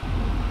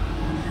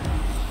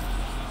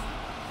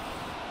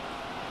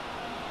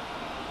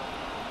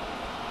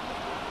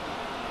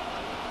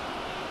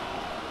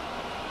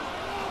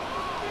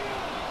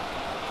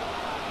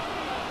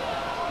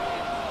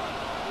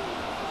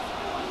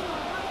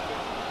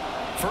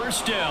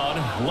 First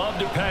down, Love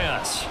to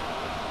pass.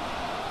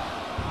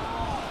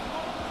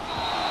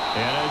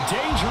 And a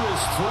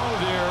dangerous throw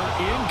there,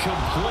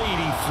 incomplete.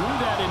 He threw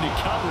that into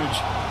coverage.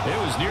 It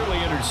was nearly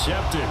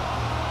intercepted.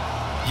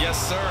 Yes,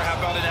 sir. How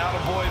about an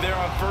attaboy there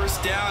on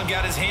first down?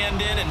 Got his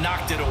hand in and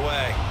knocked it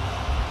away.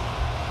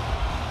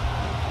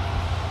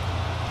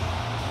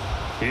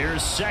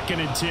 Here's 2nd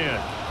and 10.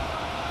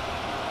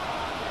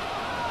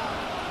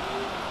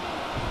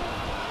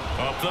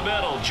 Up the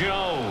middle,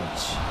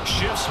 Jones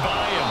shifts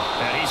by him,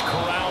 and he's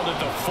corralled at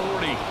the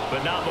 40,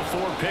 but not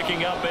before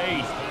picking up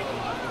 8.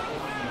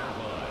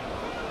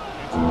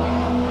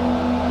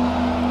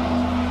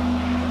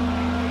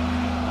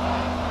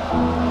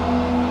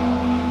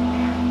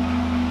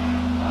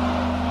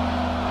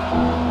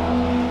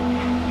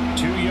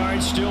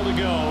 Still to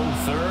go.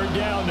 3rd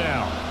down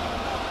now.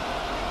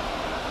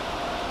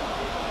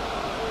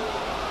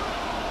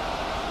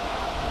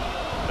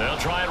 They'll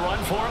try and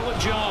run for it with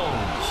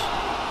Jones.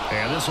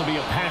 And this will be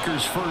a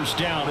Packers first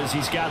down as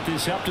he's got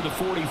this up to the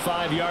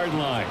 45-yard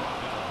line.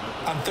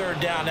 On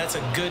 3rd down, that's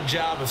a good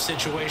job of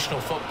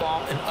situational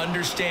football and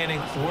understanding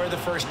where the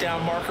first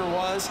down marker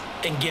was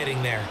and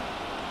getting there.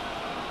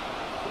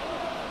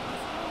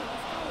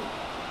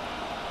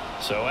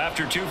 So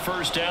after 2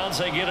 first downs,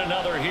 they get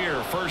another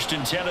here. 1st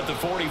and 10 at the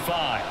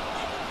 45.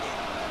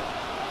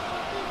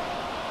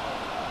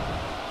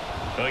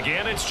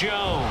 Again, it's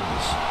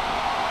Jones.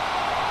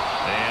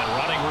 And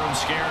running room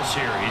scarce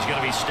here. He's going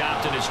to be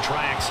stopped in his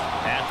tracks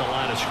at the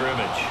line of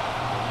scrimmage.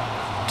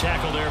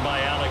 Tackled there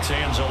by Alex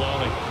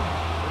Anzalone.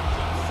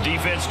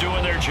 Defense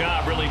doing their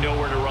job, really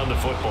nowhere to run the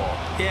football.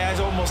 Yeah, it's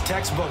almost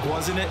textbook,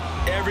 wasn't it?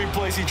 Every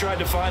place he tried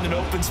to find an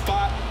open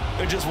spot,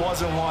 there just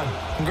wasn't one.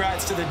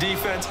 Congrats to the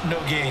defense, no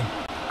gain.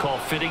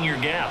 Called fitting your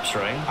gaps,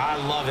 right? I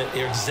love it.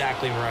 You're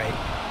exactly right.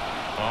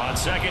 On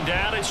 2nd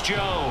down, it's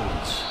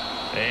Jones.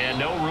 And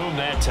no room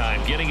that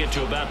time, getting it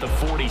to about the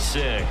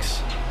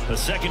 46. The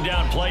 2nd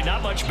down play,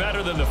 not much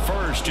better than the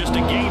first, just a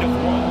gain of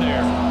 1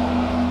 there.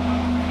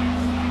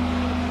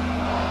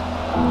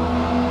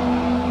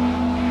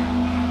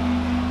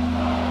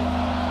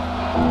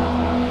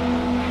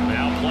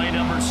 Now play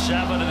number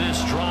 7 of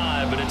this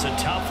drive, but it's a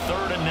tough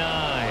 3rd and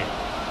 9.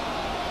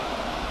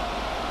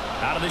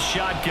 Out of the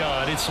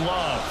shotgun, it's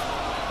Love.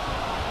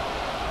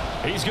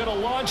 He's going to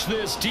launch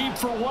this deep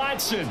for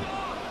Watson.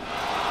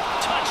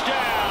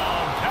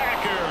 Touchdown,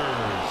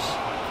 Packers.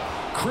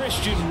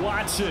 Christian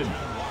Watson,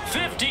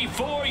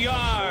 54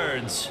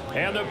 yards.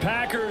 And the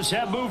Packers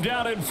have moved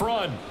out in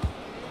front.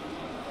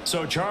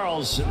 So,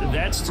 Charles,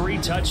 that's 3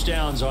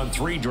 touchdowns on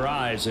 3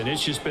 drives, and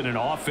it's just been an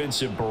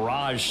offensive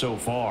barrage so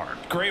far.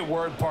 Great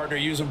word, partner,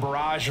 using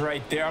barrage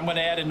right there. I'm going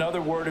to add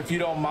another word if you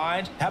don't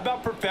mind. How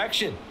about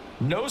perfection?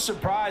 No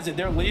surprise that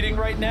they're leading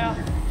right now.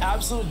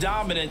 Absolute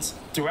dominance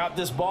throughout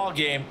this ball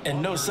game and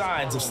no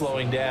signs of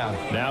slowing down.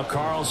 Now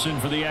Carlson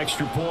for the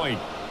extra point.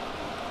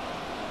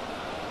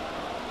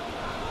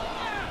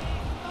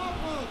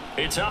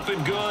 It's up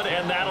and good,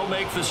 and that'll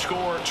make the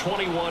score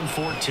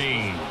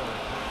 21-14.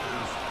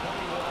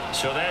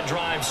 So that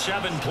drives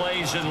 7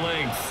 plays in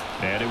length.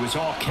 And it was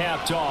all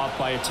capped off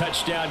by a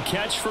touchdown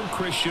catch from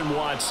Christian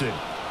Watson.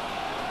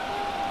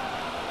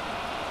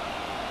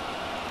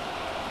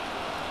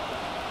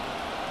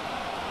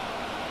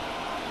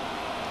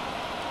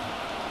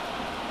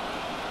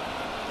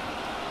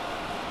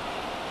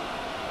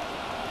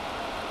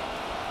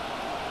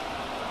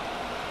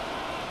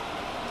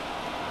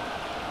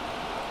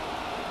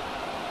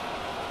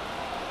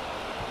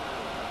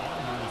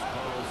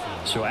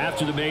 So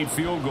after the made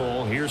field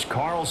goal, here's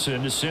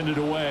Carlson to send it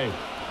away.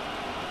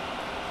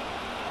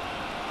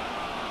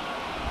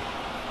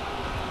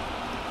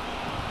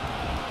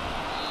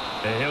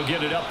 And he'll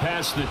get it up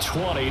past the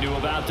 20 to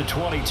about the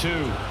 22.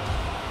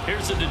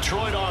 Here's the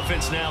Detroit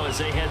offense now as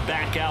they head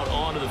back out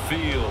onto the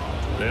field.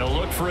 They'll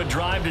look for a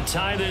drive to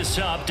tie this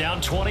up,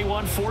 down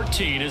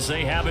 21-14 as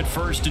they have it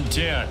 1st and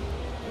 10.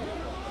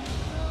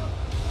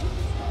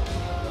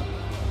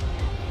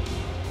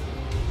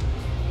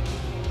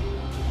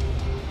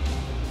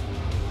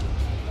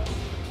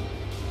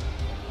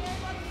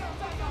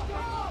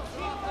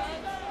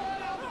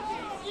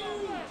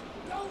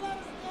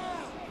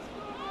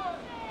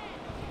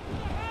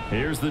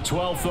 Here's the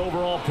 12th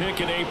overall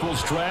pick in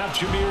April's draft,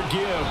 Jahmyr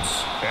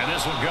Gibbs. And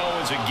this will go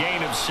as a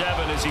gain of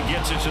 7 as he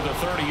gets it to the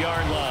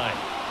 30-yard line.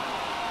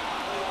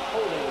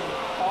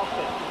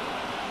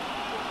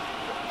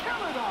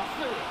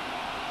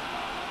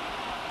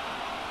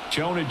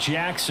 Jonah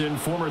Jackson,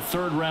 former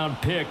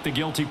 3rd-round pick, the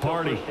guilty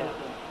party.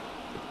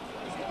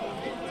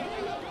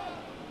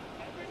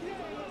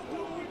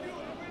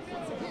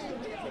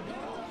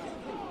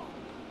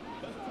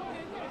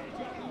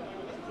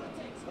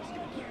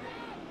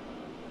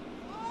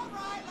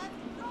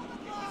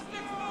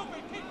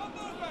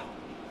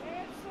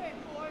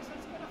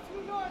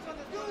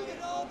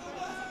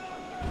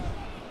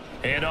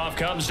 Handoff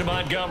comes to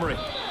Montgomery.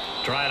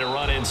 Trying to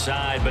run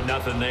inside, but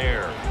nothing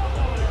there.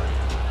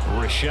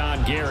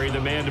 Rashawn Gary, the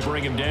man to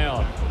bring him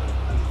down.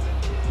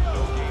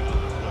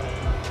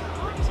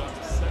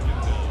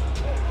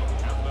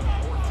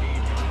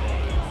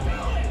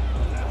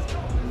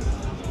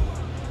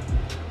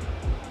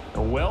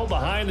 Well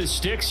behind the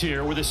sticks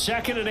here with a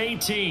 2nd and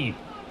 18.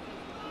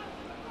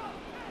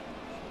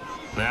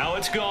 Now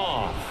it's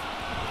gone.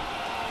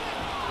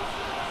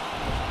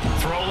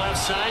 Throw left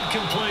side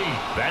complete.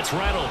 That's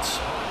Reynolds.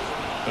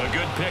 A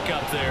good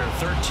pickup there,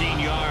 13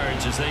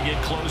 yards as they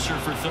get closer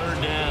for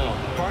 3rd down.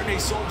 Partney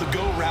sold the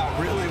go route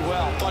really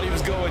well. Thought he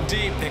was going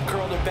deep, then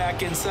curled it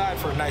back inside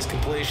for a nice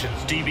completion.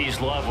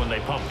 DBs love when they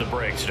pump the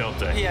brakes, don't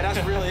they? Yeah,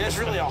 that's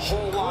really a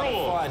whole lot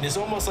of fun. It's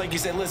almost like you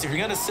say, listen, if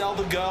you're going to sell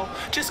the go,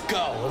 just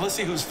go, and let's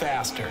see who's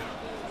faster.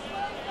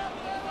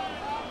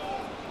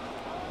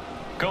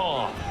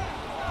 Gone.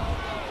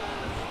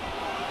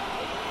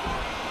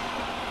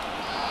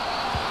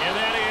 And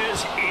that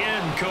is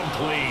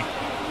incomplete.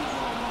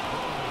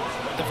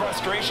 The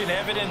frustration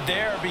evident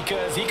there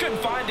because he couldn't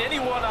find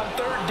anyone on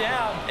 3rd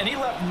down, and he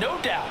left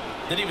no doubt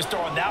that he was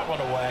throwing that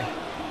one away.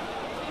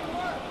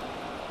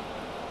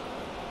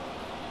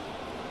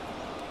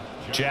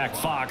 Jack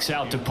Fox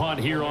out to punt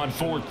here on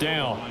 4th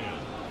down.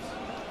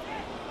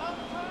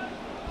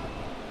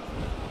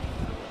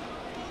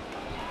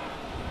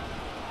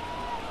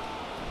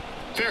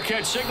 Fair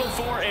catch signaled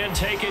for and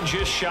taken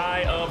just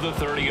shy of the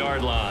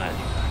 30-yard line.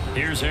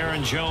 Here's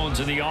Aaron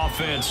Jones in the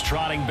offense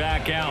trotting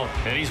back out,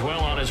 and he's well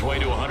on his way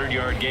to a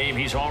 100-yard game.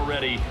 He's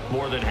already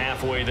more than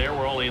halfway there.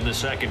 We're only in the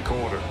 2nd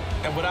quarter.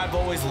 And what I've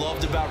always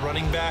loved about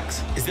running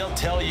backs is they'll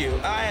tell you,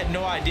 I had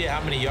no idea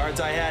how many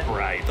yards I had.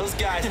 Right. Those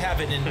guys have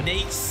an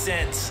innate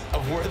sense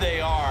of where they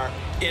are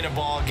in a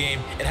ball game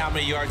and how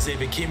many yards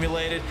they've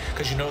accumulated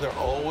because you know they're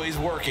always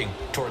working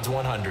towards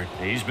 100.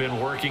 He's been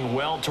working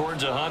well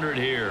towards 100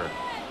 here.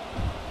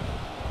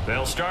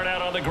 They'll start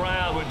out on the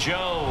ground with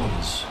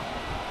Jones.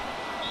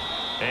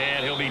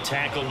 And he'll be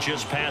tackled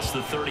just past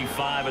the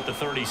 35 at the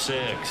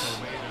 36.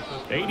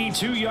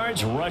 82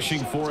 yards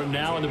rushing for him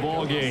now in the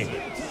ball game.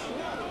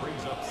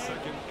 Brings up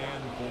 2nd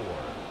and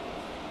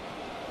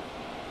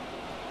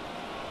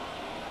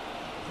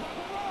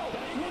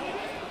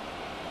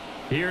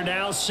 4. Here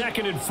now,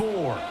 2nd and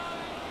 4.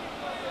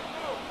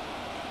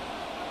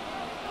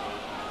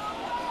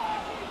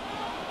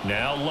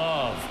 Now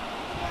Love.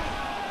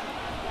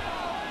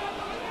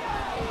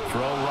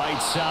 Throw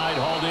right side,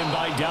 hauled in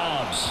by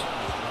Dobbs.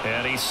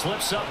 And he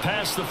slips up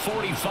past the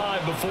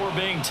 45 before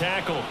being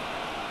tackled.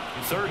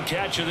 3rd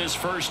catch of this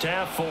 1st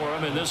half for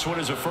him, and this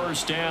one is a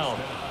 1st down.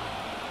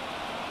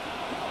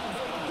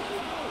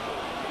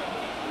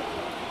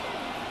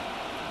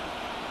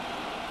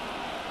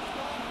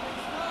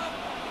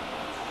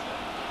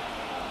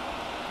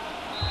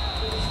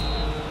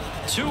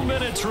 Two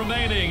minutes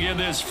remaining in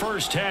this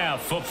 1st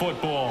half of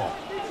football.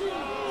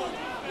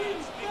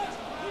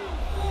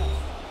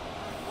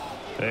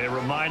 A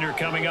reminder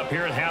coming up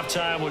here at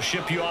halftime, we'll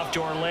ship you off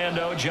to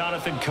Orlando.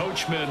 Jonathan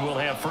Coachman will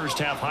have 1st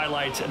half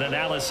highlights and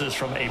analysis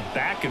from a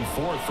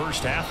back-and-forth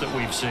 1st half that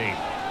we've seen.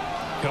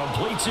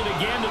 Completes it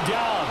again to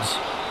Dobbs.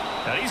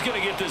 Now he's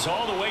going to get this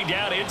all the way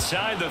down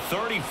inside the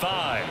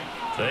 35.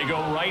 They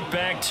go right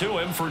back to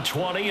him for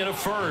 20 and a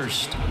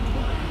 1st.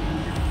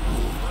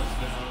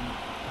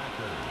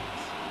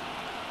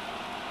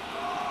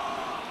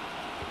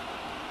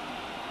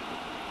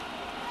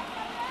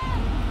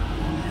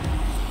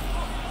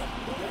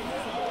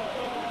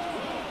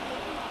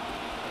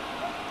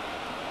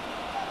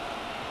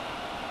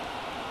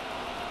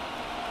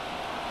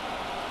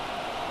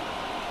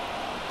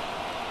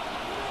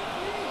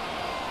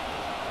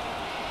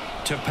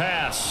 To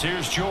pass,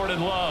 here's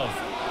Jordan Love.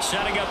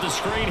 Setting up the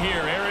screen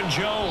here, Aaron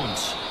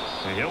Jones.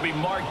 And he'll be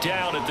marked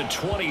down at the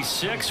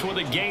 26 with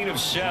a gain of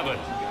 7.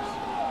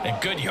 And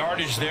good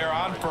yardage there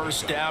on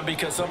 1st down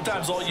because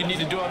sometimes all you need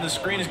to do on the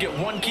screen is get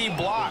one key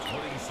block.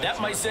 That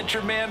might set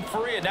your man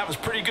free, and that was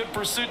pretty good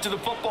pursuit to the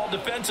football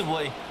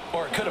defensively,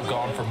 or it could have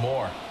gone for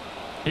more.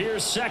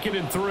 Here's 2nd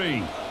and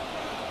 3.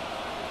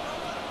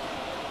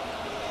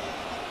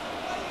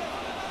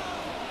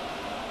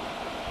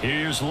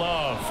 Here's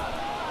Love.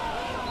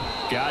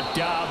 Got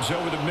Dobbs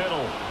over the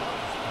middle.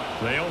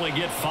 They only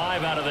get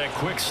 5 out of that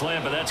quick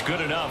slant, but that's good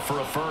enough for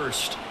a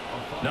 1st.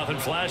 Nothing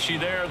flashy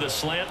there. The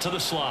slant to the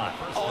slot.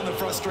 Oh, and the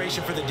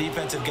frustration for the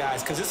defensive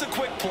guys because it's a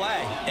quick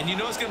play, and you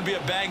know it's going to be a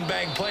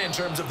bang-bang play in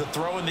terms of the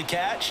throw and the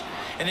catch,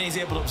 and then he's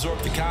able to absorb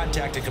the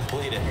contact and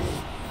complete it.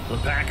 The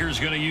Packers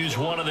going to use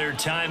one of their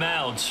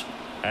timeouts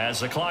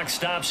as the clock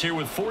stops here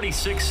with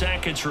 46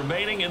 seconds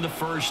remaining in the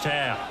 1st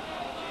half.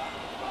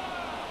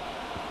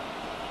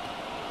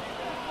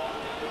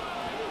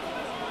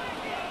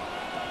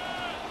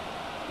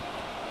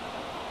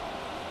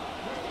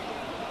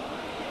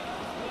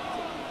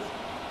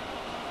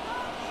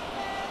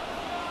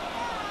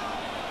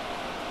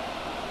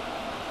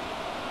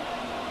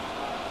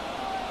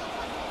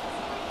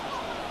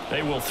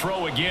 They will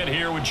throw again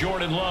here with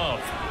Jordan Love.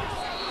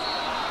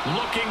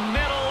 Looking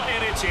middle,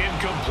 and it's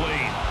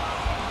incomplete.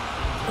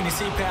 When you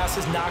see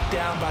passes knocked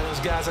down by those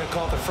guys I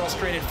call the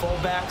frustrated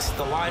fullbacks,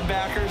 the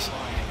linebackers,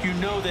 you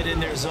know that in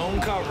their zone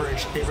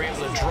coverage, they were able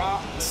to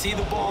drop, see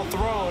the ball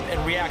thrown,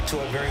 and react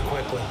to it very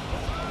quickly.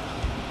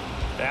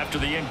 After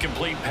the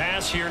incomplete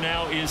pass, here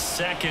now is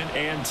 2nd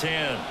and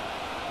 10.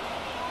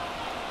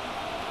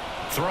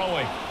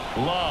 Throwing.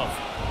 Love.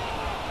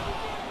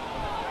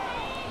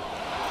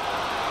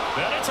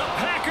 And it's a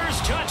Packers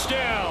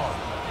touchdown.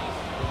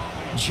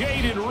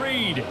 Jaden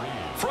Reed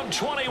from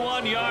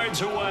 21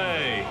 yards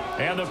away.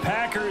 And the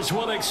Packers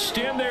will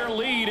extend their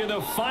lead in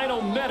the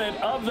final minute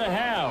of the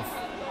half.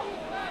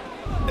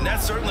 And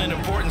that's certainly an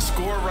important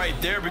score right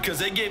there because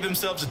they gave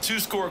themselves a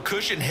 2-score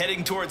cushion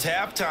heading towards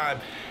halftime.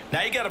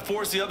 Now you got to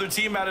force the other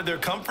team out of their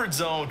comfort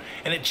zone,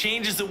 and it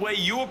changes the way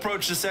you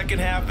approach the second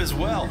half as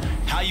well.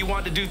 How you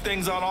want to do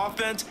things on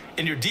offense,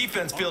 and your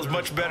defense feels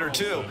much better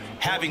too,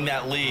 having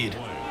that lead.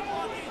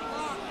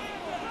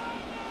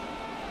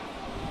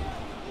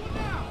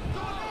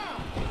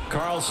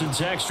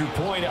 Carlson's extra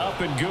point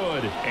up and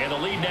good, and the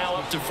lead now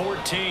up to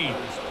 14.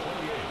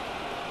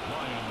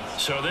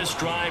 So this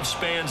drive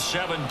spans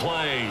 7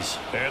 plays,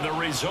 and the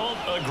result,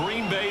 a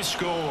Green Bay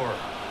score.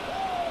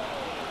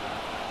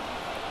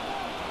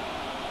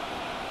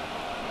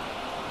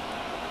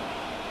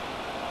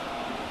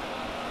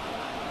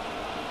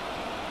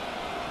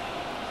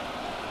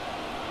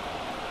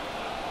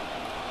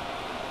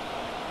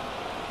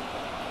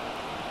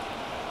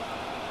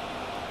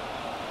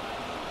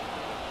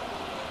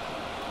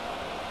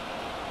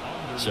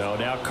 So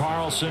now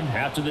Carlson,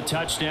 after the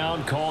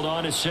touchdown, called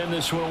on to send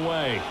this one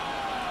away.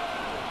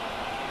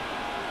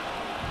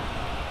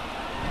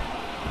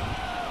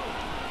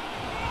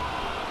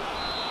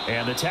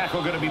 And the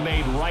tackle going to be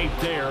made right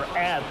there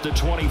at the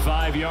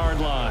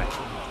 25-yard line.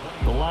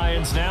 The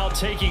Lions now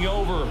taking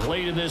over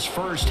late in this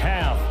first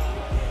half.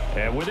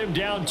 And with him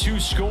down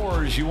 2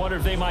 scores, you wonder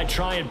if they might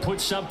try and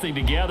put something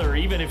together,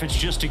 even if it's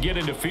just to get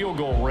into field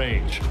goal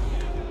range.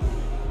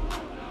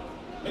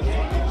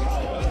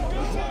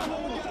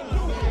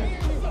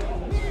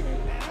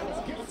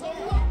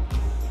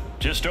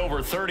 Just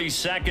over 30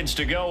 seconds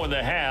to go in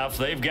the half.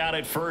 They've got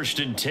it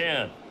 1st and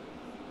 10.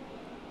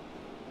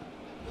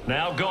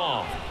 Now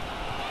Goff.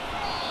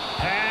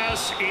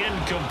 Pass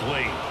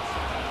incomplete.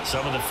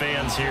 Some of the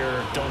fans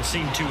here don't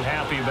seem too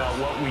happy about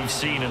what we've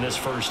seen in this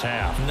first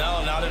half.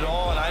 No, not at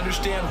all, and I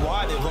understand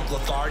why. They look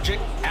lethargic,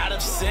 out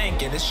of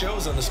sync, and it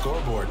shows on the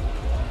scoreboard.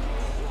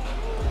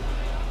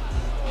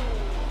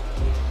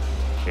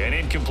 An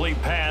incomplete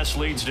pass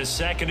leads to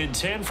 2nd and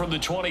 10 from the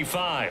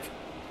 25.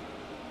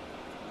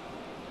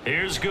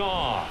 Here's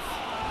Goff.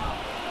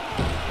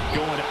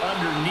 Going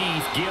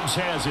underneath, Gibbs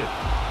has it.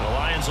 The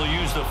Lions will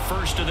use the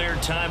first of their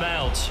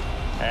timeouts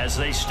as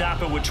they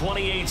stop it with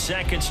 28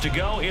 seconds to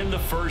go in the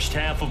first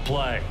half of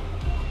play.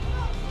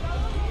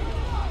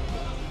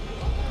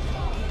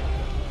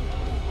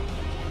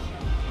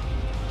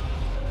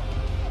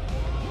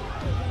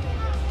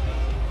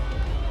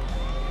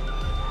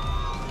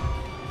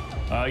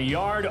 A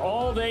yard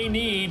all they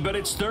need, but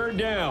it's 3rd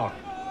down.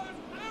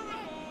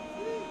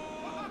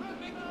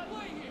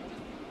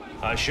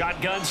 A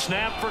shotgun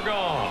snap for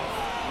Goff.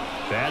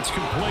 That's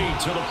complete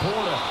to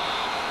Laporta.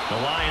 The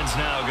Lions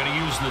now going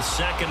to use the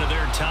 2nd of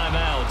their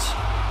timeouts.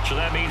 So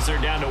that means they're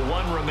down to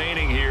 1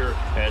 remaining here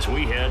as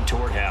we head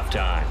toward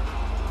halftime.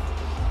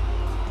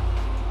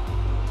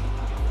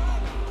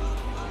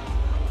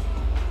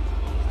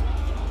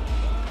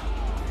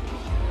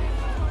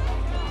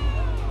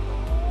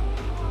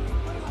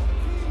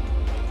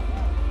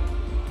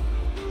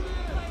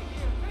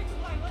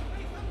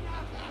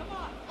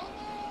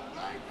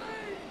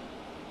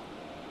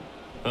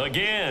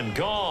 Again,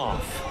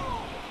 Goff.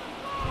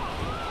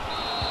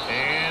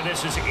 And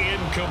this is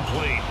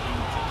incomplete.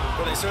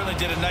 Well, they certainly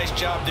did a nice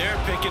job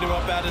there, picking him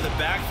up out of the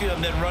backfield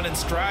and then running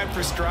stride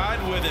for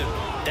stride with him.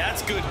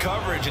 That's good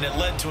coverage, and it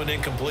led to an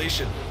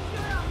incompletion.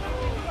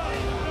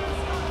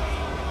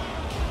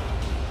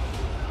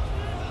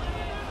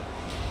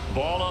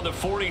 Ball on the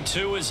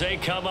 42 as they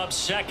come up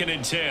 2nd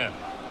and 10.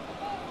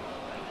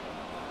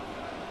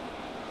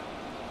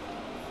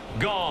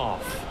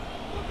 Goff.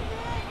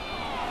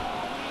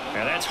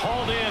 And that's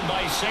hauled in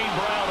by St.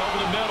 Brown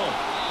over the middle.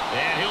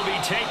 And he'll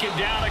be taken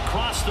down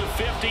across the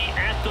 50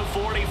 at the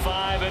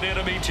 45 in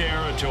enemy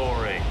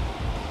territory.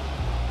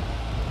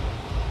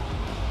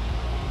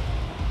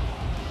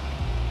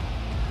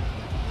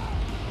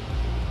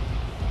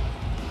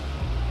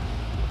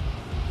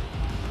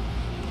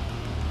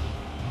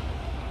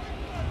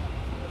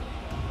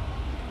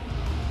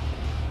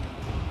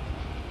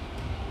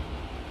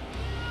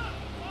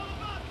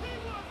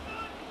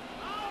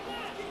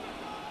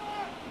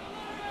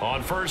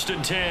 On 1st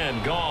and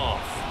 10,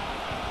 Goff.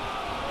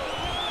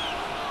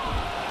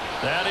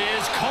 That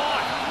is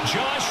caught.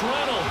 Josh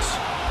Reynolds.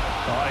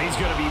 He's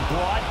going to be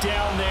brought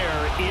down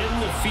there in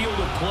the field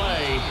of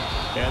play.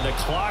 And the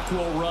clock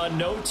will run,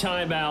 no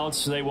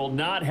timeouts. They will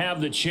not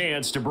have the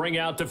chance to bring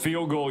out the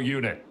field goal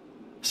unit.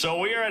 So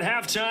we are at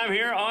halftime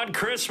here on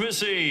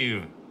Christmas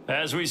Eve.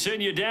 As we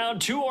send you down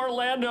to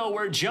Orlando,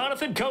 where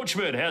Jonathan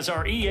Coachman has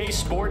our EA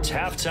Sports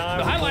halftime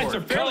The highlights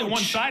report. are fairly Coach.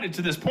 one-sided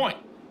to this point.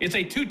 It's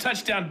a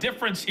 2-touchdown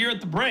difference here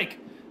at the break,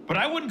 but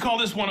I wouldn't call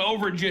this one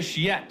over just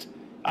yet.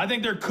 I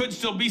think there could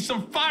still be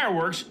some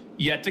fireworks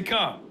yet to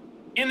come.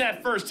 In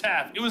that first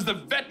half, it was the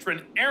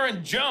veteran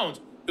Aaron Jones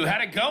who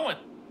had it going.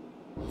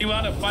 He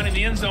wound up finding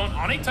the end zone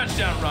on a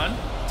touchdown run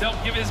to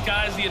help give his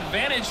guys the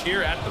advantage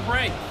here at the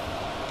break.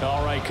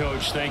 All right,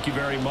 Coach, thank you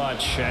very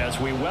much as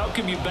we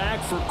welcome you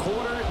back for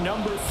quarter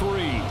number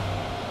 3.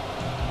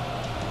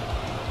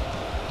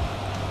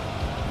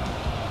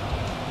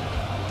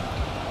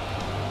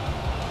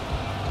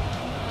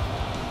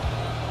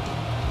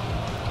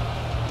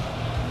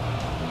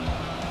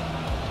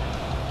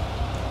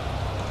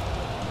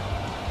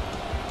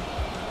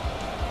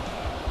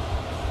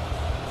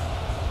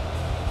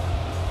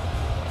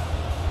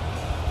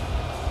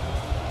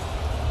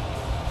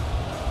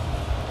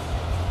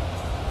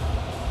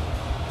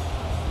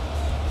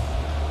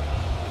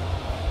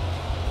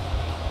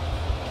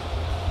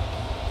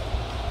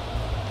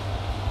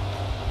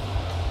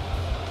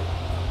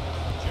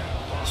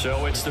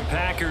 So it's the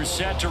Packers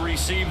set to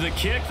receive the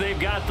kick. They've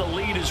got the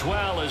lead as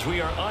well as we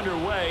are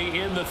underway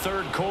in the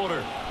third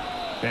quarter.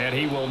 And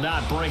he will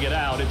not bring it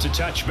out. It's a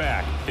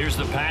touchback. Here's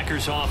the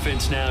Packers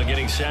offense now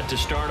getting set to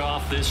start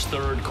off this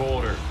third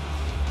quarter.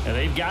 And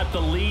they've got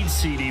the lead,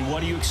 CD. What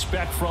do you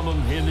expect from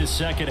them in this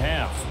second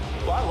half?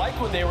 Well, I like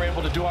what they were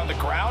able to do on the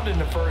ground in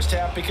the first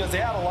half because they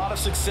had a lot of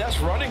success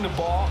running the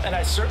ball, and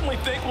I certainly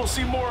think we'll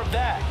see more of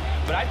that.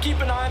 But I'd keep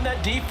an eye on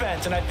that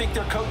defense, and I think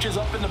their coaches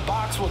up in the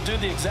box will do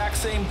the exact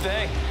same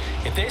thing.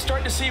 If they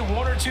start to see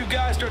one or two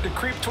guys start to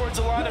creep towards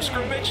the line of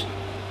scrimmage,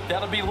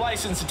 that'll be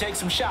licensed to take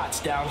some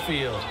shots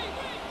downfield.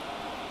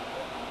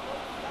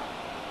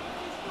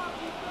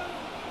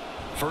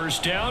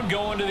 First down,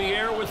 going to the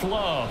air with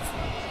Love.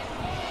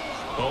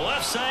 The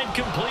left side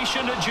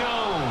completion to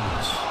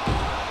Jones.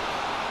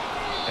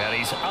 And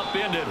he's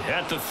upended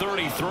at the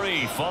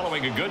 33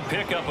 following a good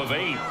pickup of 8.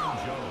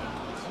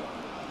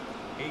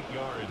 8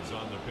 yards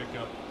on the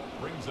pickup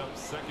brings up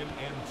 2nd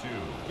and 2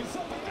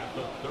 at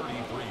the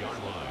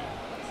 33-yard line.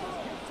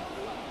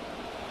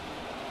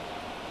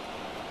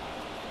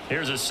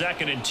 Here's a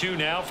 2nd and 2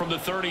 now from the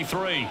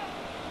 33.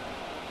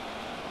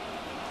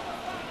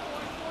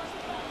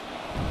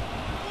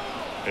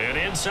 An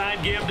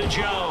inside give to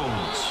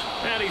Jones.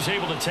 And he's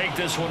able to take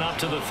this one up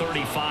to the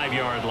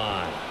 35-yard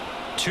line.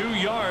 2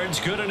 yards,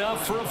 good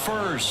enough for a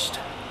first.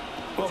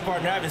 Well,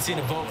 partner, I haven't seen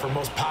a vote for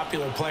most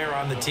popular player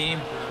on the team.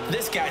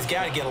 This guy's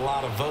got to get a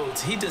lot of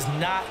votes. He does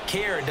not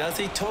care, does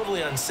he?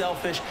 Totally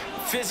unselfish,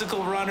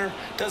 physical runner,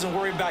 doesn't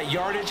worry about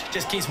yardage,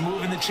 just keeps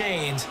moving the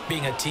chains,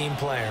 being a team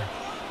player.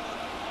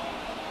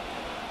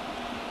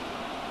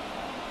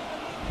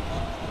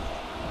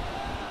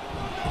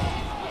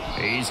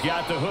 He's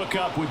got the hook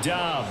up with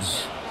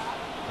Dobbs.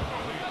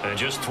 And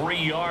just 3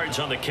 yards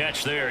on the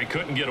catch there. He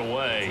couldn't get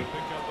away.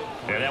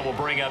 And that will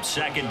bring up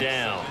 2nd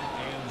down.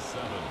 And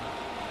 7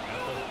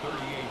 at the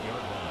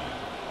 38-yard line.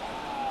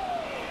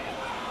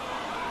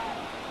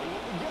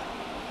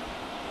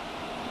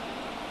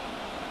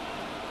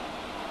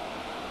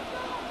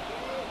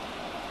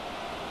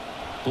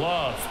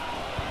 Love.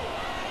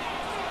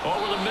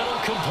 Over the middle,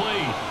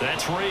 complete.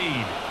 That's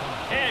Reed.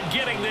 And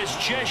getting this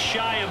just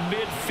shy of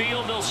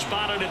midfield, they'll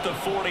spot it at the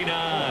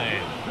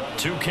 49.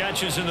 2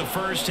 catches in the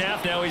first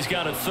half. Now he's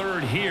got a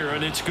third here,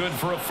 and it's good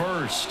for a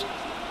first.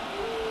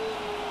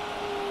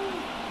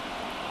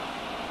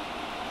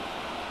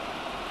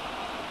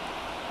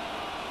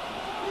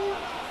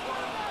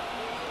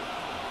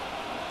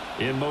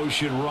 In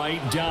motion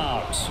right,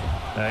 Dobbs.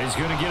 He's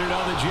going to get it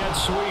on the jet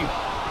sweep.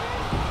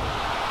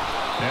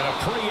 And a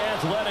pretty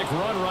athletic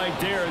run right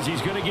there as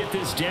he's going to get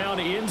this down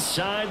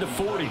inside the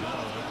 40.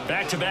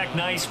 Back-to-back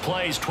nice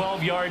plays,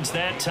 12 yards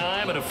that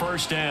time and a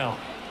first down.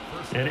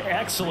 An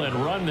excellent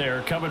run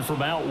there coming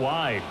from out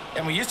wide.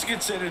 And we used to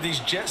consider these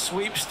jet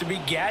sweeps to be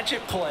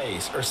gadget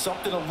plays or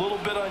something a little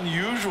bit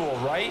unusual,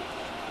 right?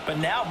 But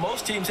now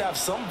most teams have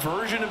some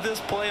version of this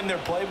play in their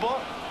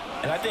playbook.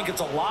 And I think it's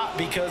a lot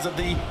because of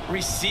the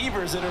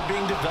receivers that are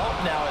being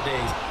developed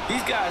nowadays.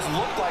 These guys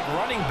look like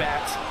running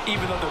backs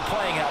even though they're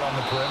playing out on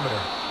the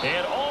perimeter.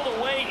 And all the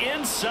way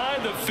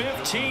inside the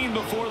 15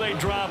 before they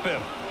drop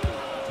him.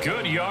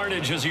 Good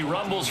yardage as he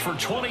rumbles for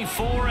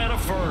 24 and a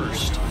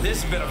first.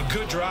 This has been a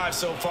good drive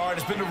so far,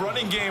 and it's been a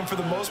running game for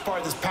the most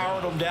part that's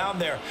powered them down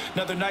there.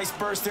 Another nice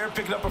burst there,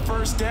 picking up a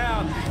first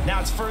down.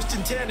 Now it's 1st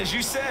and 10, as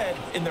you said,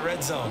 in the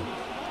red zone.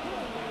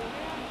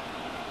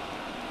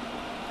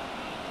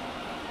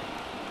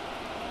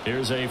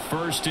 Here's a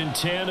 1st and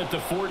 10 at the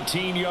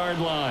 14-yard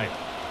line.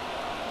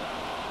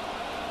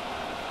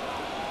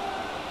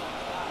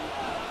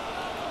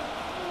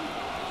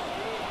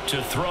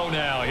 To throw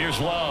now.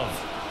 Here's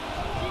Love.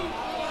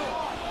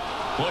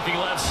 Looking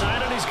left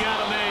side, and he's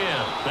got a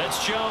man.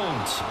 That's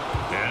Jones.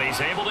 And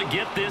he's able to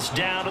get this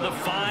down to the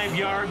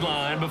 5-yard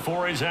line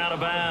before he's out of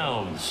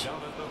bounds.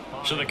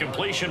 So the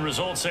completion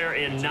results there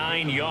in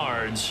 9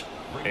 yards.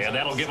 And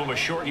that'll give him a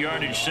short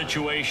yardage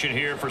situation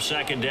here for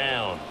 2nd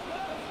down.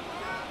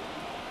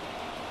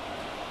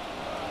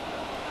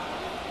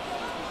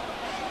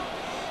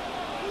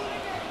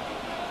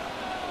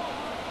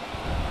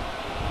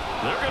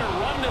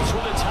 Gibbs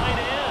with a tight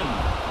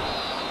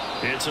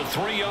end. It's a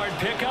 3-yard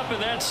pickup,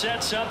 and that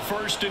sets up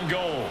 1st and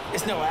goal.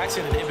 It's no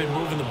accident they've been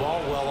moving the ball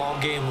well all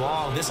game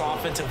long. This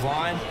offensive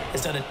line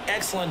has done an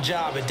excellent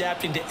job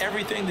adapting to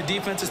everything the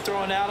defense is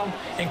throwing at them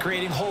and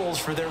creating holes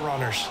for their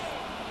runners.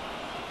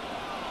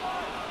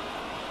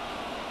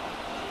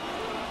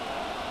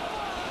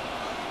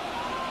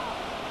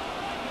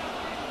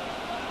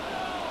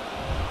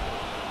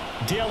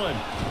 Dillon.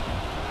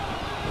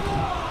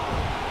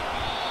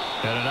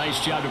 And a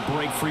nice job to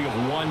break free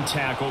of one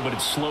tackle, but it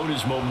slowed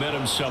his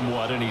momentum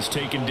somewhat, and he's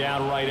taken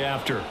down right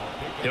after.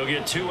 He'll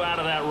get 2 out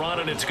of that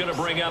run, and it's going to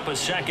bring up a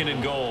 2nd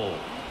and goal.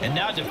 And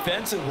now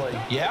defensively,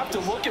 you have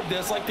to look at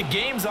this like the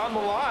game's on the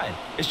line.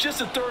 It's just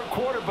the 3rd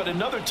quarter, but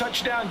another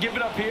touchdown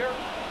given up here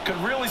could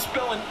really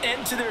spell an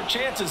end to their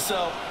chances,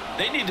 so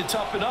they need to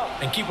toughen up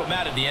and keep them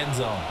out of the end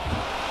zone.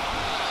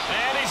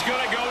 And he's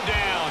going to go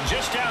down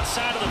just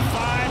outside of the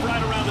 5,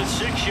 right around the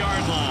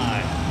 6-yard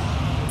line.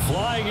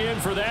 Flying in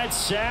for that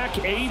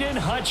sack, Aiden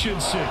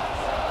Hutchinson.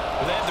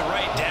 Well, they had the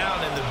right down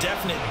and the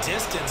definite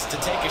distance to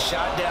take a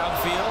shot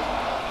downfield,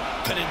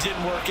 but it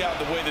didn't work out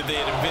the way that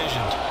they had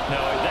envisioned. No,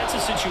 that's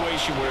a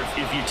situation where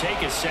if you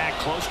take a sack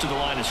close to the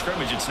line of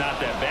scrimmage, it's not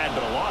that bad,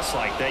 but a loss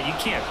like that, you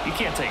can't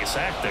take a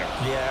sack there.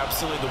 Yeah,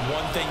 absolutely. The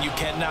one thing you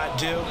cannot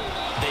do,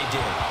 they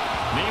did.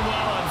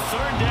 Meanwhile, on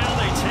 3rd down,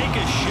 they take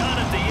a shot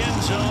at the end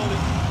zone,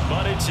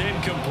 but it's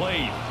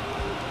incomplete.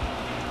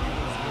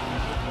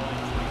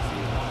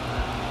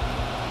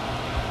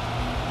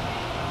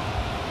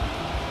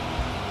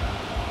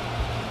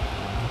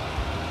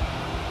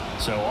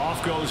 So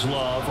off goes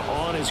Love.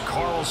 On is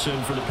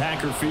Carlson for the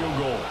Packer field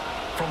goal.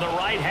 From the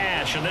right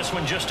hash, and this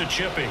one just a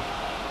chipping.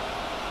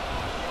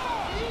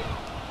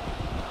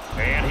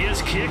 And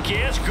his kick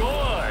is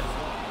good.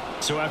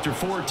 So after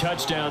 4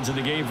 touchdowns in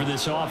the game for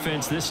this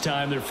offense, this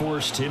time they're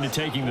forced into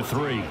taking the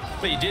 3.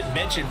 But you did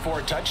mention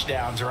 4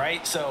 touchdowns,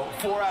 right? So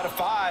 4 out of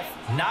 5,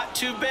 not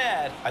too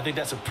bad. I think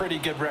that's a pretty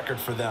good record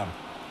for them.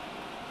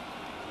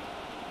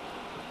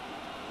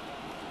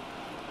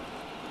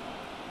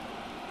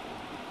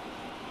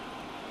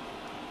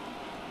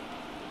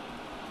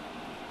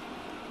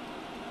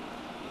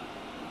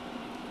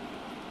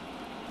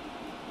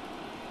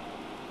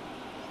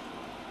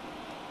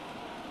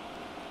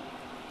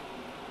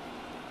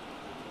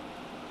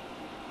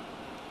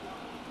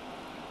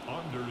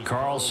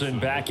 Carlson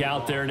back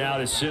out there now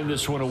to send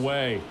this one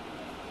away.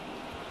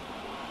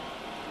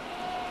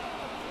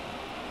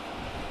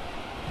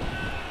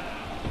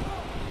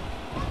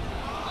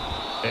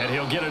 And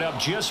he'll get it up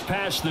just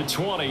past the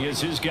 20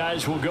 as his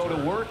guys will go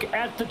to work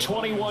at the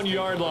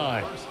 21-yard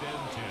line.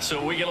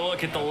 So we get a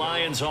look at the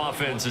Lions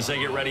offense as they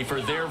get ready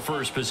for their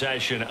first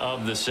possession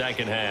of the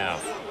 2nd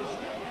half.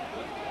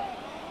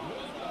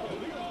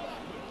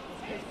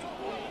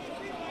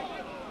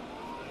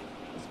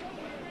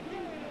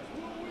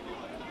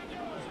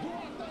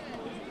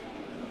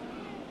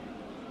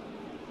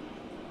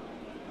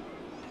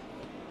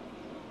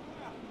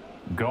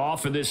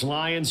 Goff and this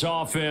Lions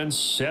offense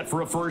set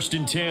for a 1st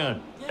and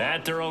 10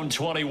 at their own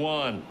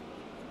 21.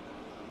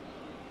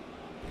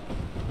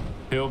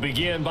 He'll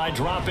begin by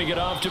dropping it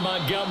off to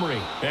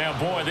Montgomery. Yeah,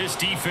 boy, this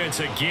defense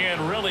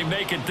again really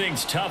making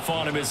things tough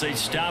on him as they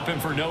stop him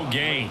for no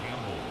gain.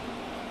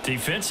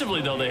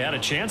 Defensively, though, they had a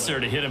chance there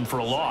to hit him for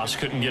a loss.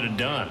 Couldn't get it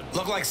done.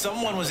 Looked like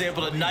someone was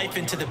able to knife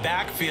into the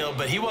backfield,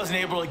 but he wasn't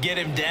able to get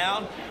him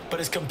down. But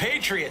his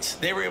compatriots,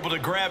 they were able to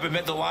grab him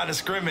at the line of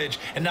scrimmage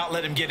and not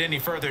let him get any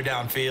further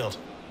downfield.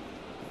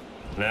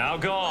 Now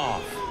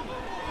Goff.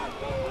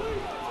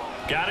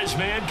 Got his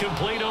man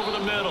complete over the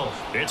middle.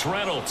 It's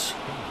Reynolds.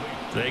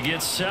 They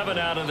get 7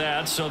 out of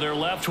that, so they're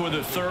left with a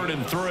 3rd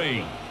and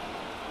 3.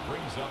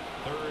 Brings up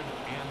 3rd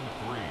and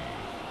 3.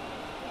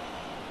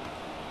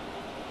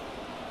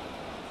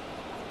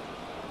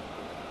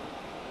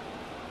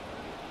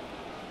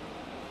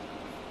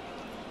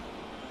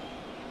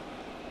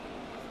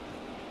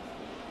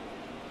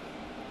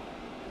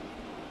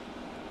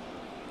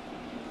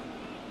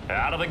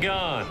 Out of the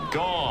gun,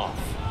 Goff.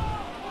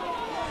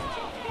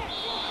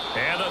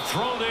 And the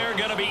throw there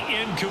going to be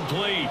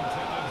incomplete.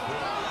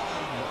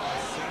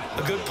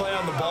 A good play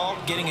on the ball,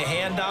 getting a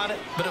hand on it,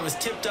 but it was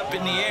tipped up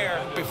in the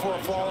air before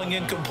falling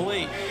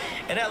incomplete.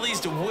 And that leads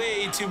to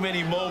way too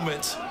many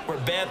moments where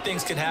bad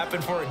things can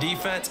happen for a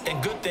defense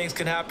and good things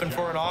can happen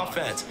for an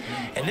offense.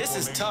 And this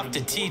is tough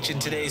to teach in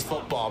today's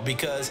football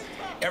because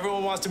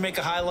everyone wants to make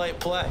a highlight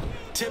play.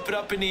 Tip it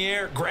up in the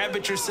air, grab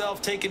it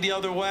yourself, take it the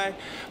other way.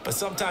 But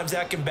sometimes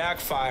that can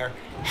backfire.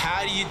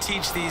 How do you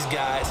teach these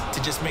guys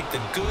to just make the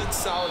good,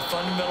 solid,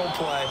 fundamental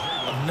play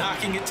of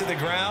knocking it to the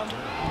ground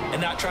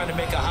and not trying to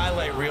make a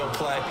highlight reel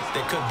play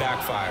that could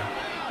backfire?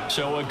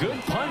 So a good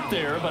punt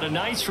there, but a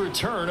nice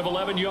return of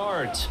 11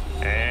 yards.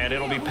 And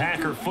it'll be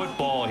Packer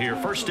football here.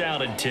 1st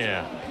down and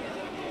 10.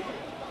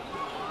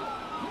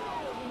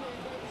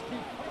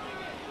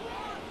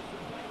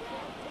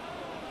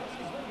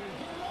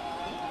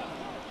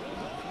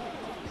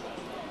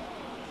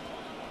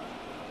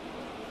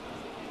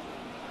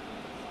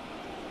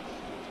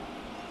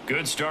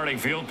 Good starting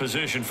field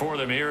position for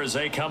them here as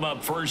they come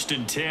up 1st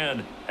and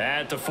 10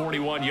 at the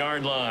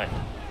 41-yard line.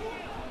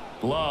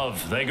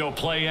 Love, they go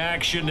play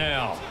action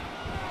now.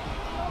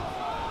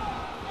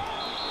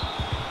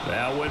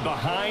 That went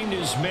behind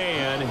his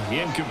man,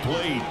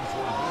 incomplete. Incomplete.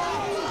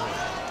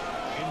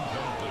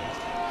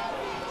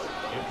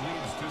 It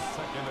leads to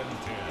 2nd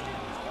and 10.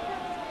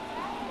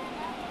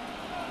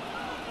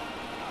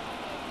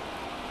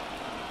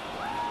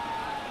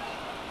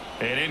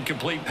 An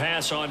incomplete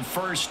pass on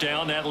 1st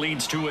down. That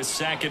leads to a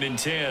 2nd and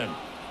 10.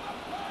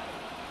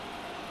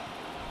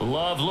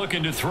 Love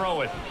looking to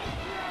throw it.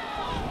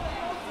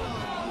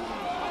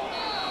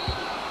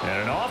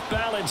 And an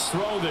off-balance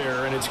throw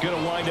there, and it's going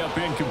to wind up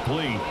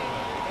incomplete.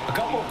 A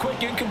couple of quick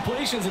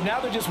incompletions, and now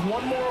they're just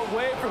one more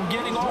away from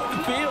getting off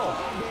the field.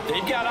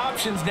 They've got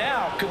options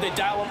now. Could they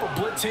dial up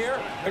a blitz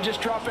here or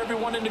just drop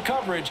everyone into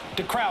coverage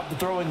to crowd the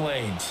throwing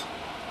lanes?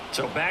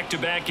 So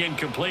back-to-back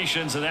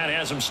incompletions, and that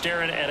has them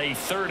staring at a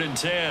 3rd and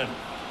 10.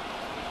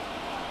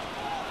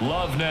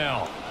 Love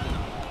now.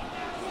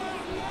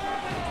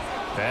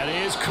 That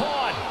is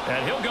caught.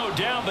 And he'll go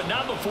down, but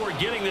not before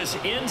getting this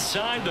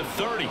inside the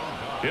 30.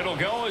 It'll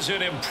go as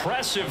an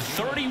impressive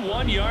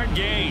 31-yard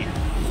gain.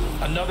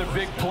 Another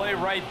big play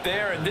right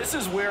there, and this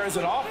is where, as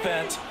an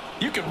offense,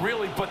 you can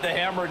really put the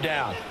hammer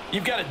down.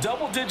 You've got a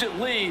double-digit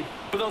lead,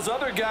 but those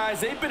other guys,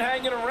 they've been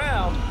hanging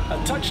around.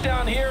 A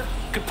touchdown here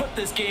could put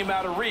this game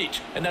out of reach,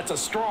 and that's a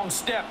strong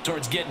step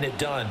towards getting it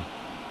done.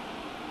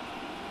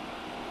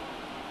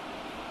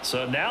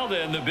 So now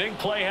then, the big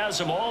play has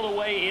them all the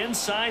way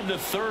inside the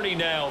 30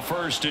 now,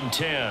 1st and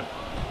 10.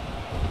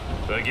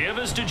 The give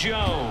is to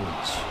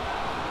Jones.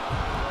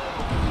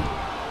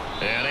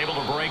 And able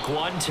to break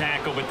one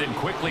tackle, but then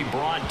quickly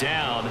brought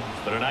down.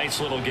 But a nice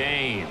little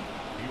gain.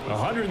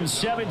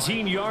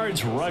 117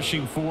 yards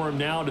rushing for him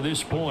now to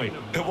this point.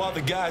 And while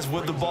the guys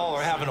with the ball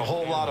are having a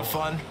whole lot of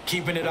fun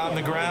keeping it on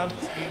the ground,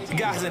 the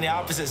guys on the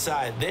opposite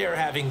side, they are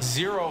having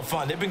zero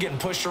fun. They've been getting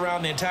pushed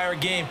around the entire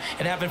game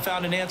and haven't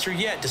found an answer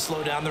yet to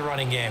slow down the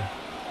running game.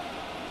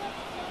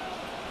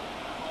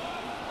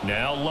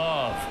 Now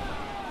Love.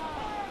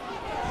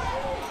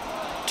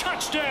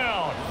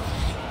 Touchdown!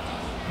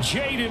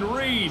 Jaden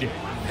Reed,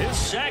 his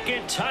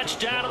 2nd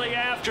touchdown of the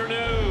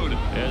afternoon,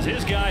 as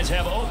his guys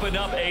have opened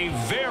up a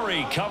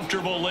very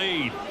comfortable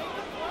lead.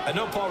 I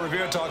know Paul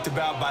Revere talked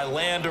about by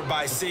land or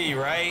by sea,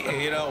 right?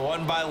 You know,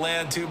 1 by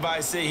land, 2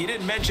 by sea. He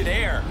didn't mention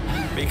air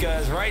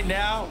because right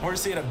now we're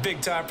seeing a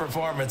big-time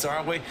performance,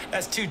 aren't we?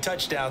 That's 2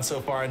 touchdowns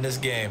so far in this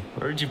game.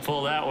 Where'd you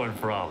pull that one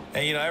from?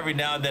 And, you know, every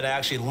now and then I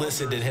actually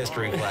listened in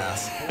history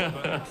class.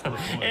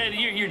 And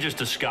you're just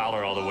a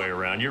scholar all the way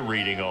around. You're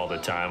reading all the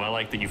time. I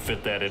like that you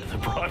fit that into the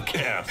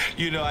broadcast.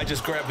 You know, I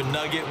just grab a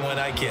nugget when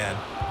I can.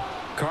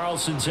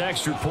 Carlson's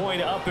extra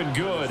point up and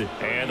good.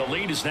 And the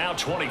lead is now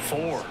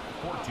 24.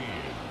 14.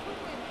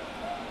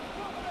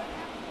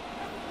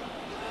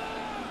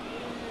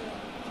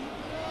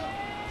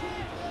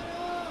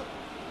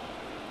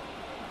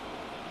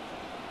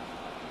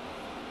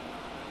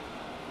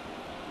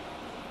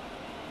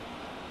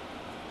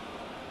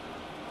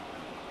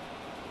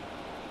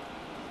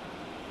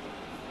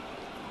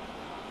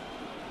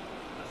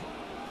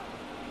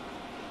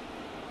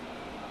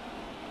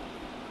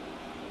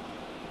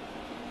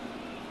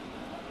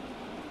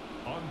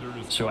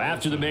 So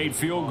after the made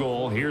field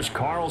goal, here's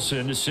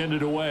Carlson to send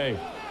it away.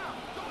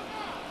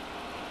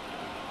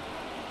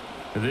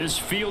 This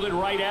fielded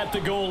right at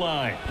the goal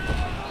line.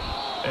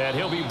 And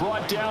he'll be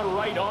brought down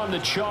right on the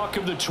chalk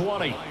of the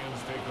 20.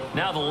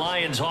 Now the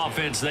Lions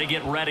offense, they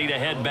get ready to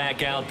head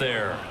back out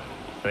there.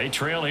 They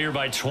trail here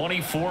by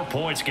 24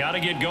 points. Got to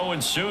get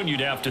going soon, you'd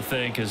have to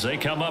think, as they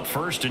come up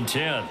 1st and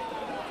 10.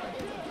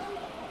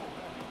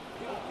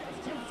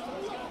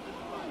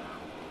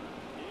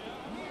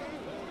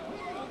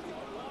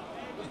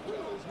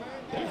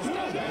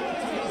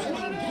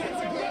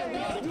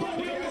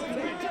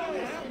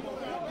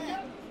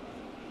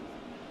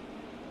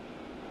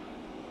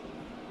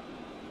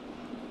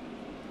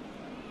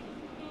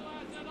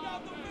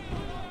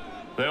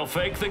 They'll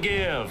fake the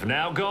give.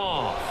 Now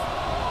Goff.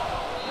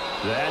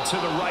 That's to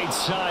the right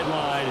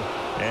sideline,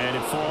 and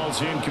it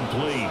falls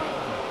incomplete.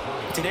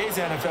 Today's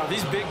NFL,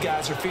 these big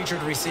guys are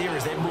featured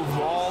receivers. They move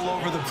all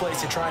over the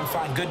place to try and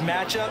find good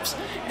matchups,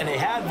 and they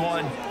had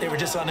one. They were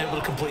just unable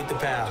to complete the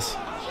pass.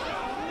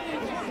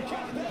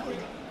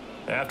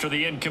 After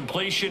the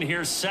incompletion,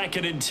 here's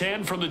 2nd and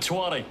 10 from the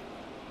 20.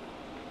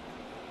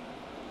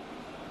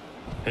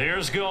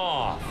 Here's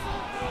Goff.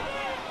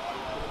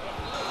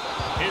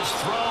 His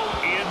throw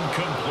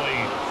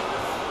incomplete.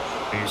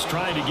 He's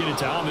trying to get it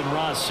to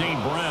Amon-Ra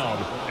St. Brown,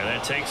 and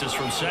that takes us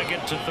from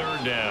 2nd to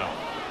 3rd down.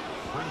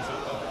 Brings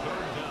up a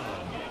 3rd down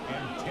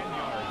and 10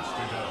 yards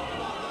to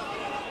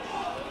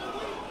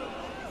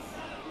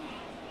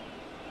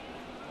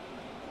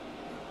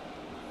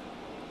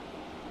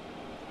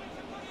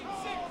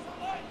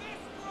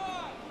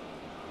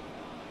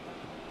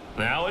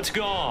go. Now it's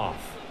Goff.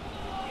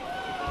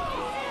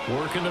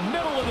 Working the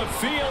middle of the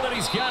field, and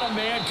he's got a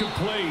man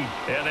complete.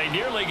 And they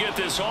nearly get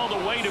this all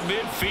the way to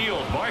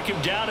midfield. Mark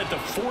him down at the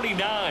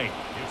 49.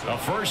 A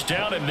first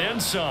down and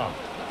then some.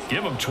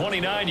 Give him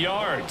 29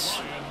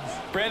 yards.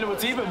 Brandon,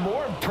 what's even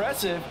more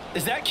impressive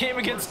is that came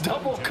against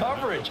double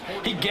coverage.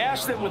 He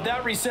gashed them with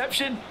that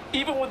reception,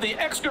 even with the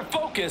extra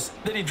focus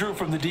that he drew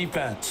from the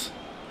defense.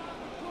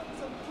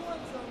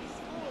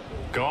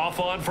 Goff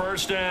on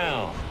first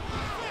down.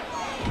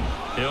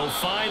 He'll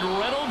find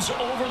Reynolds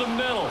over the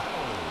middle.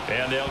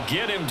 And they'll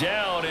get him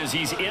down as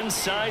he's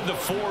inside the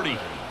 40.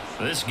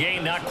 This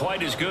gain not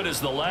quite as good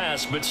as the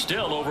last, but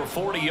still over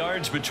 40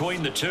 yards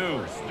between the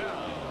two.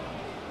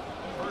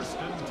 First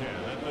and 10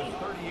 at the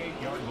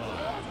 38-yard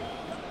line.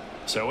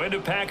 So into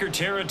Packer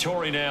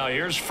territory now.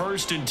 Here's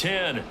first and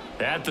 10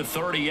 at the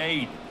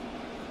 38.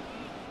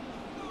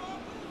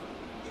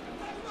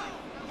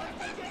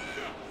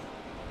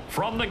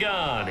 From the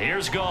gun,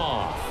 here's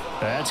Goff.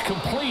 That's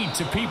complete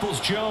to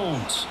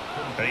Peoples-Jones.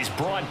 And he's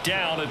brought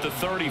down at the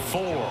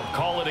 34.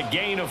 Call it a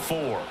gain of 4. A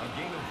gain of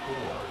 4.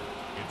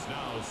 It's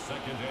now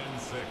second and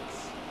 6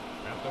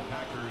 at the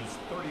Packers'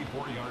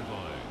 34-yard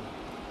line.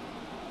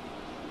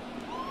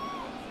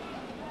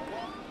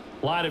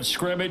 Line of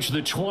scrimmage,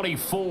 the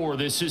 24.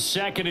 This is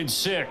second and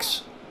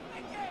 6.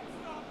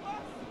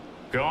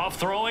 Goff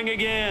throwing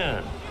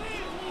again.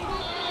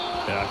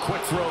 A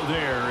quick throw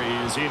there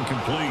is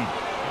incomplete.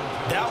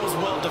 That was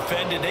well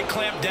defended. They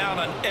clamped down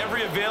on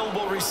every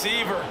available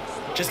receiver.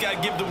 Just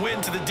got to give the win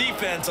to the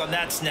defense on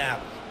that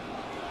snap.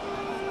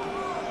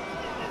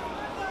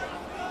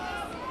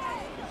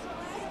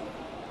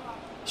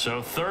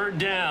 So third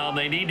down,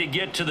 they need to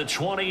get to the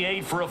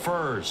 28 for a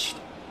first.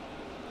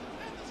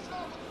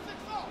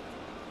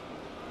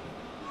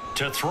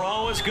 To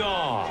throw is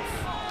Goff.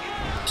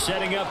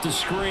 Setting up the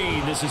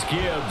screen, this is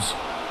Gibbs.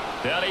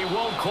 And he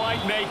won't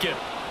quite make it.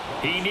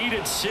 He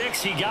needed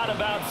 6. He got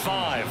about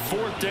 5.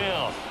 Fourth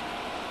down.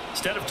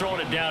 Instead of throwing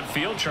it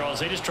downfield, Charles,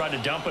 they just tried to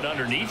dump it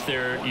underneath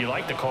there. You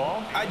like the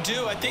call? I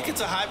do. I think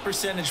it's a high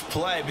percentage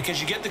play because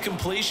you get the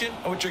completion,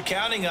 and what you're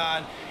counting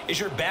on is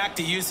your back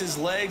to use his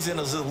legs and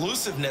his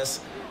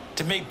elusiveness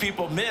to make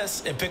people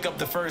miss and pick up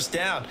the first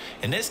down.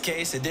 In this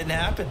case, it didn't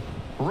happen.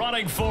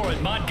 Running for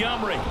it,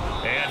 Montgomery.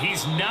 And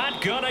he's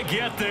not going to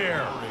get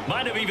there.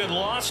 Might have even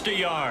lost a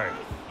yard.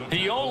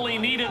 He only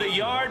needed a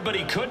yard, but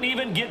he couldn't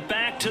even get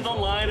back to the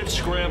line of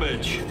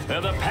scrimmage.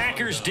 And the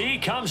Packers D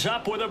comes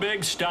up with a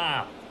big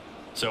stop.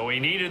 So he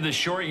needed the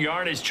short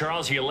yardage,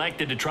 Charles. He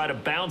elected to try to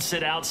bounce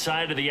it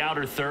outside of the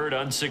outer third,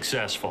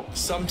 unsuccessful.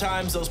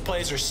 Sometimes those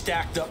plays are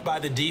stacked up by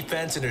the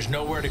defense and there's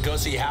nowhere to go,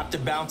 so you have to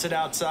bounce it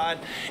outside.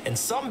 And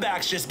some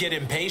backs just get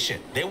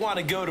impatient. They want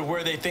to go to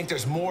where they think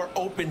there's more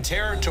open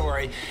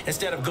territory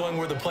instead of going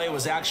where the play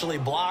was actually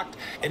blocked.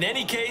 In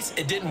any case,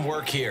 it didn't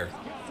work here.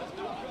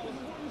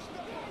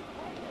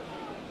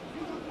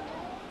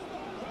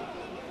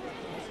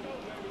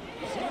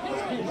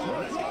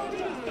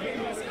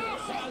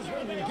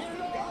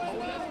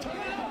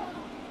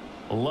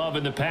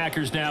 Loving the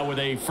Packers now with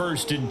a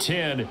first and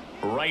 10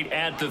 right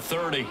at the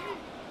 30.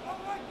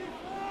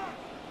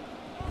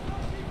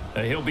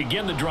 He'll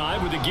begin the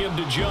drive with a give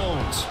to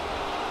Jones.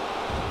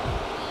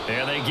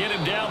 And they get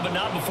him down, but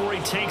not before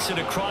he takes it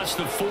across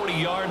the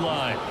 40-yard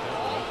line.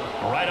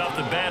 Right off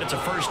the bat, it's a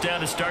first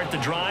down to start the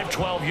drive,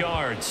 12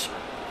 yards.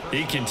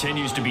 He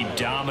continues to be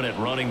dominant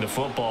running the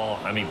football.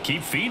 I mean,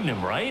 keep feeding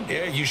him, right?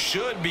 Yeah, you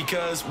should,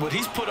 because what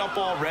he's put up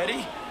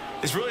already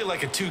is really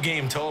like a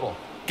 2-game total.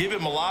 Give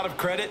him a lot of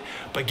credit,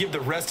 but give the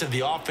rest of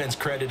the offense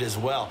credit as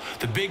well.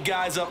 The big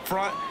guys up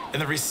front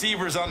and the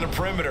receivers on the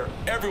perimeter,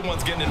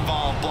 everyone's getting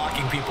involved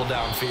blocking people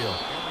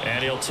downfield.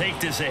 And he'll take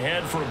this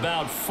ahead for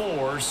about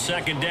 4.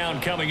 Second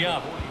down coming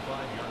up.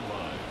 45-yard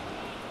line.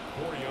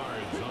 4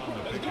 yards on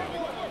the pickup.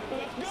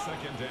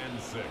 Second and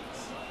 6.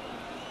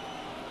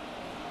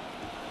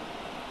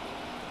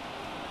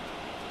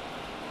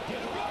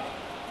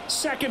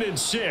 Second and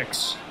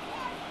 6.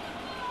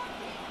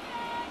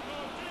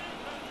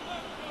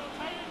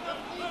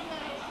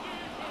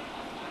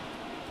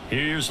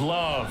 Here's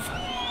Love.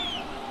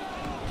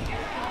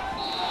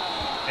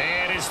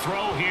 And his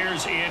throw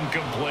here's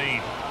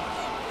incomplete.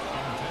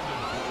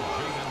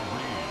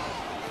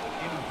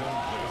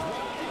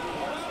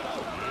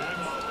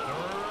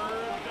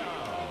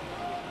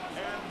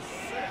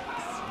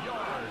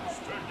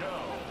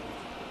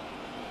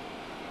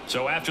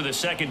 So after the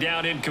second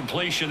down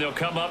incompletion, they'll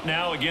come up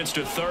now against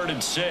a 3rd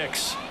and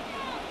 6.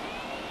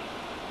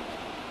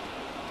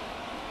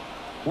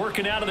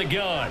 Working out of the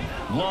gun.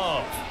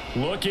 Love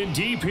looking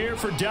deep here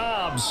for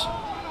Dobbs.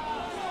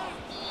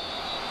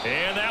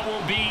 And that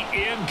will be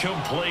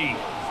incomplete.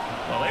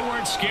 Well, they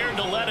weren't scared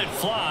to let it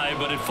fly,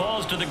 but it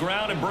falls to the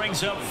ground and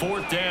brings up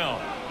 4th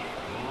down.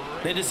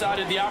 They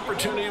decided the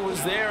opportunity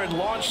was there and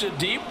launched a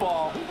deep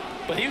ball,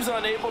 but he was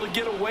unable to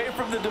get away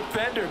from the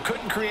defender,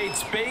 couldn't create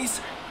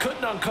space,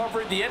 couldn't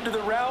uncover at the end of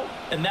the route,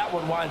 and that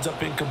one winds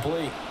up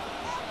incomplete.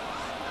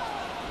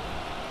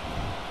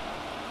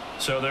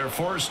 So they're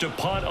forced to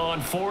punt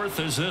on 4th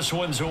as this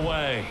one's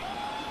away.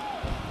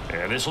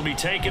 And this will be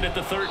taken at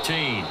the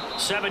 13.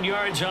 7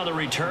 yards on the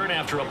return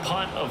after a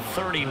punt of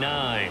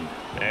 39.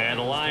 And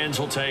the Lions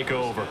will take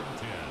over.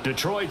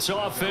 Detroit's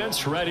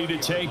offense ready to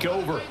take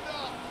over.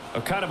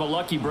 A kind of a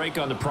lucky break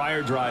on the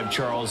prior drive,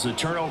 Charles. The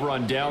turnover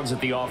on downs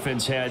that the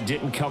offense had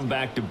didn't come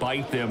back to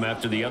bite them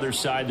after the other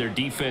side. Their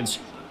defense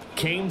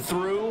came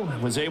through,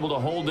 was able to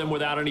hold them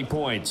without any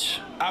points.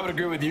 I would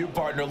agree with you,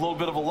 partner. A little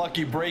bit of a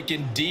lucky break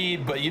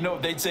indeed, but you know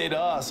what they'd say to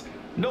us?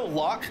 No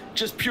luck,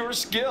 just pure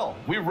skill.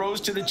 We rose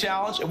to the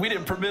challenge, and we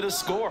didn't permit a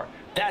score.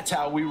 That's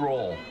how we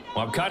roll.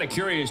 Well, I'm kind of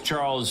curious,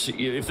 Charles,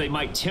 if they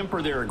might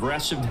temper their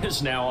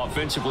aggressiveness now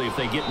offensively if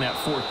they get in that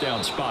 4th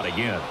down spot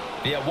again.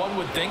 Yeah, one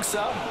would think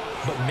so,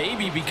 but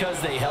maybe because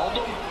they held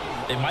them,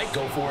 they might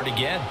go for it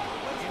again.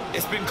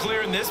 It's been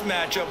clear in this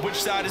matchup which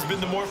side has been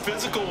the more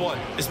physical one.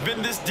 It's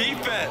been this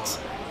defense.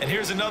 And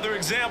here's another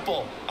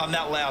example on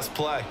that last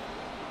play.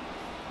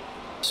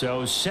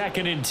 So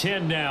 2nd and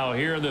 10 now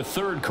here in the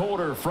 3rd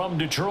quarter from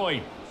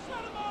Detroit.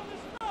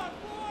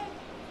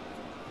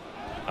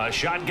 A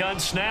shotgun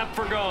snap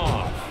for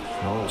Goff.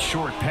 A little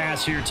short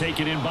pass here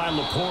taken in by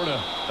Laporta.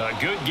 A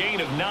good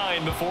gain of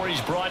 9 before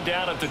he's brought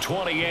down at the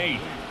 28.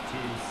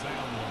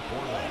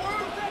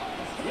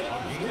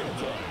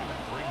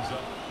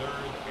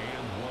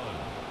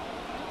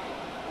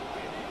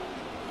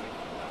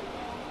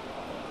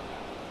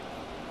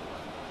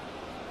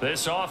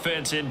 This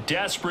offense in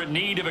desperate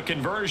need of a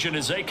conversion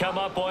as they come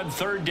up on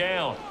 3rd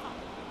down.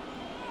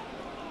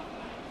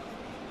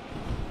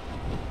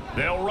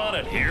 They'll run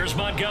it. Here's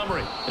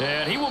Montgomery.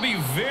 And he will be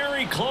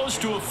very close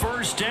to a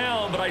 1st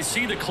down, but I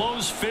see the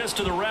closed fist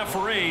of the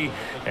referee,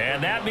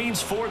 and that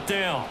means 4th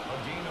down.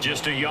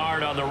 Just a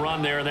yard on the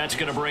run there, and that's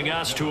going to bring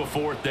us to a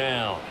 4th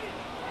down.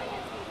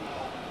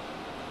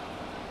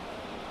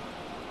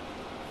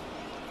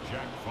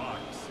 Jack Fox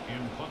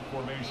in punt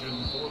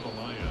formation for the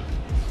Lions.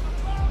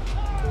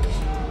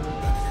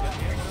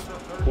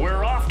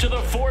 We're off to the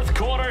 4th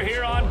quarter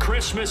here on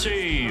Christmas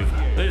Eve.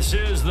 This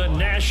is the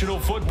National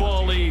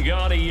Football League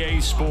on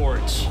EA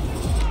Sports.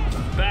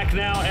 Back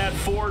now at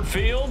Ford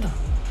Field.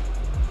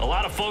 A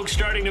lot of folks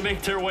starting to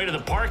make their way to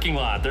the parking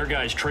lot. Their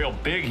guys trail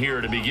big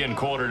here to begin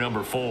quarter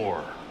number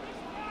 4.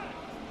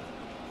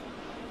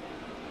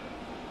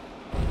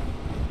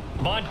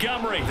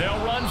 Montgomery,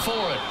 they'll run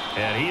for it.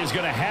 And he is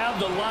going to have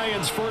the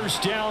Lions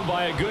 1st down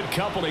by a good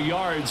couple of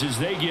yards as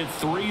they get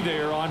 3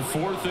 there on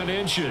 4th and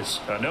inches.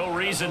 No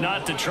reason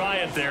not to try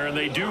it there, and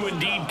they do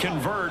indeed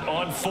convert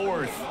on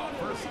 4th.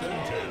 1st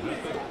and 10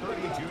 at the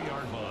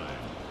 32-yard line.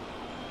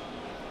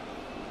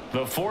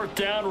 The 4th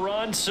down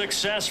run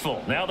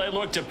successful. Now they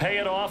look to pay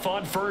it off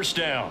on 1st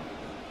down.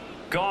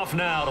 Goff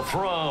now to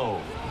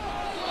throw.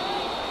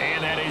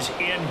 And that is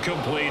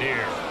incomplete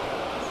here.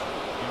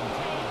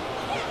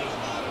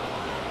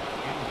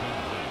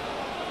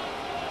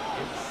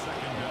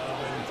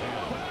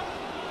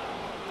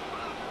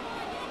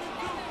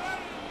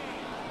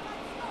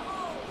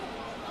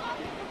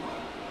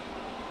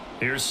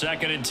 Here's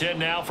 2nd and 10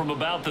 now from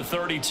about the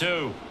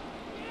 32.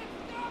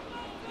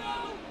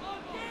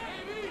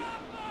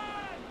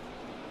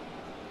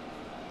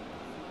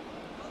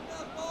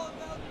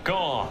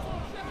 Gone.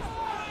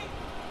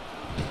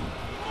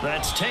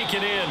 That's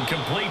taken in,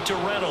 complete to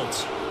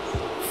Reynolds.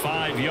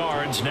 5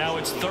 yards, now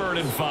it's 3rd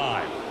and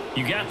 5.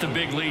 You got the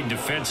big lead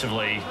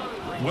defensively.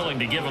 Willing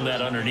to give them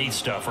that underneath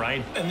stuff,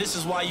 right? And this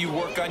is why you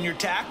work on your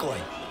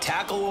tackling.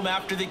 Tackle them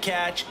after the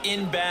catch,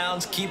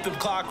 inbounds, keep the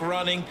clock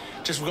running.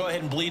 Just go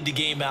ahead and bleed the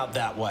game out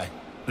that way.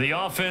 The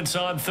offense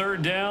on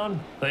 3rd down,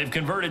 they've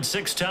converted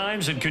 6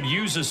 times and could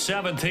use a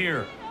 7th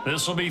here.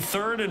 This will be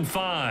 3rd and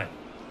 5.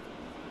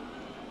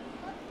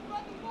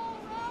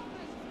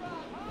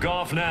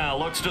 Goff now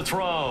looks to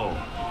throw.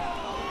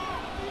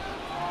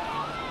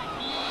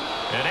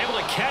 And able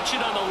to catch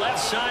it on the left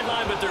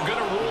sideline, but they're going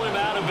to rule him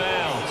out of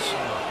bounds.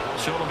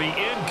 So it'll be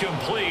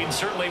incomplete.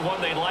 Certainly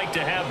one they'd like to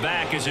have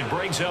back as it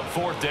brings up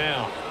 4th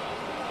down.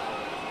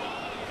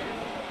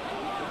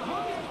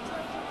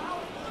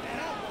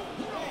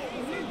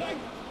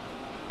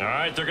 All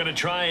right, they're going to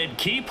try and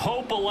keep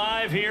hope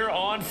alive here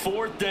on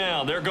 4th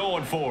down. They're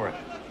going for it.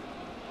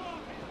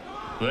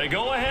 They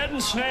go ahead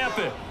and snap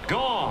it.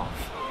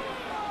 Goff.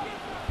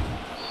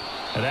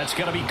 And that's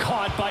going to be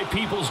caught by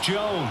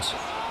Peoples-Jones.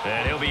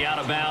 And he'll be out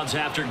of bounds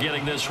after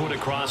getting this one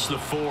across the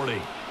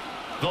 40.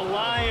 The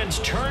Lions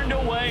turned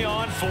away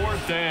on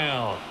 4th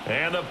down.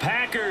 And the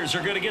Packers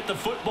are going to get the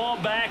football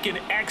back in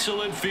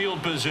excellent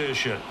field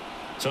position.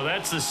 So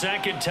that's the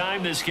 2nd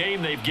time this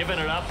game they've given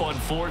it up on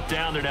 4th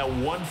down. They're now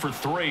 1 for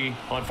 3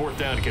 on 4th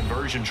down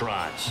conversion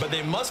tries. But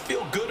they must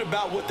feel good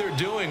about what they're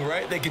doing,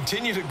 right? They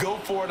continue to go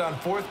for it on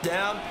 4th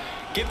down.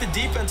 Give the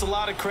defense a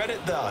lot of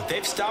credit, though.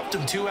 They've stopped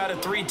them 2 out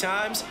of 3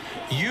 times.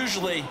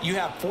 Usually you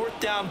have 4th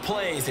down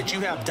plays that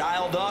you have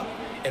dialed up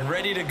and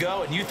ready to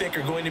go and you think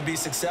are going to be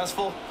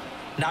successful.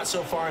 Not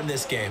so far in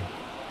this game.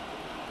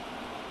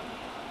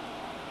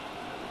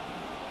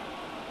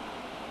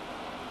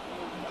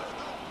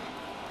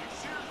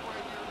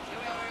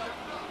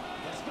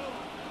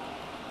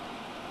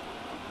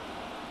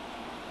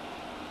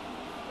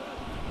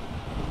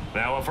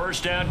 Now a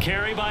first down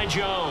carry by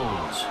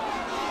Jones.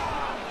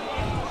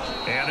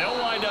 And they'll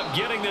wind up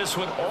getting this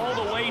one all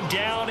the way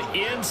down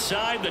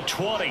inside the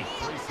 20.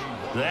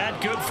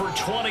 That good for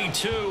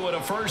 22 and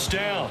a first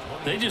down.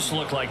 They just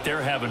look like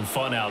they're having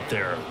fun out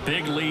there.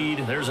 Big lead.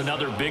 There's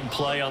another big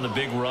play on the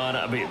big run.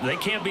 I mean, they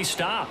can't be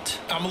stopped.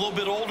 I'm a little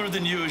bit older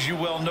than you, as you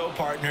well know,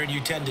 partner, and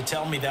you tend to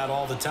tell me that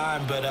all the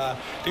time. But there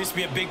used to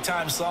be a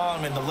big-time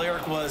song, and the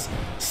lyric was,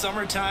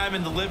 "Summertime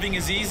and the living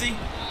is easy."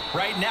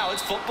 Right now,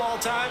 it's football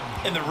time,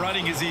 and the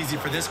running is easy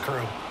for this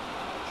crew.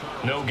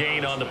 No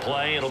gain on the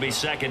play. It'll be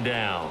second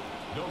down.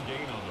 No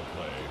gain on the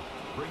play.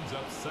 Brings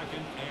up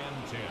 2nd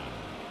and 10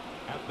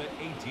 at the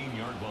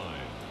 18-yard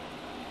line.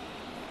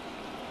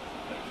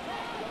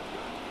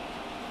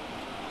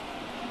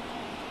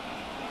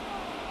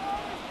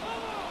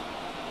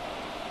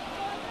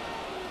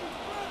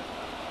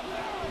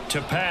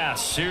 To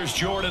pass, here's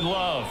Jordan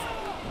Love.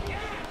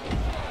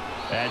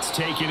 That's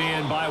taken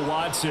in by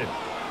Watson.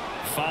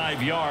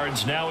 5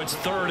 yards, now it's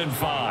 3rd and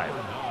 5.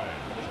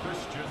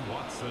 Christian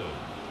Watson.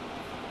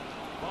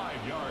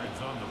 5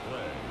 yards on the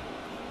play,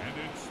 and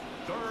it's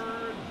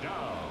 3rd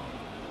down.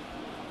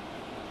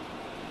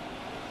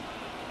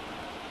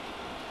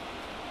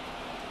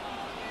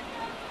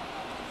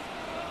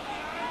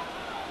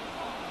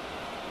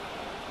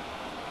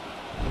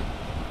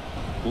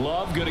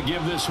 Love going to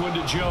give this one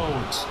to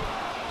Jones.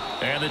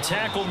 And the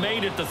tackle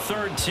made at the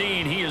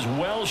 13. He is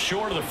well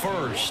short of the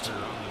first.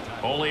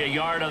 Only a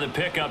yard on the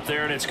pickup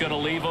there, and it's going to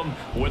leave him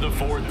with a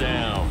 4th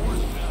down.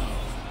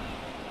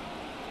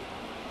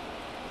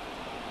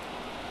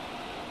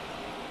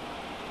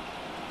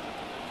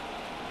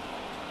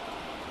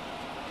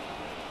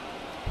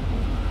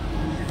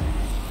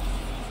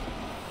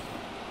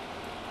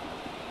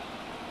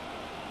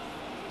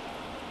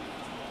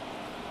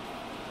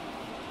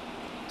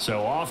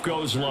 So off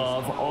goes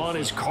Love. On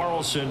is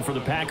Carlson for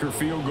the Packer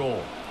field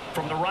goal.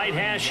 From the right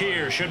hash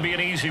here, should be an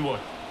easy one.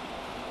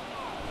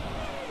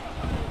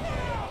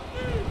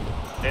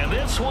 And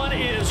this one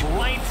is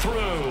right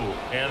through.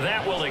 And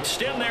that will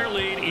extend their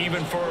lead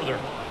even further.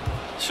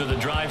 So the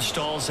drive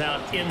stalls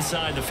out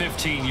inside the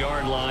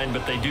 15-yard line,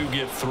 but they do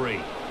get 3.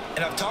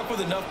 And I've talked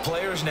with enough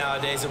players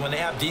nowadays that when they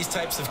have these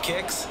types of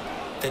kicks,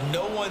 that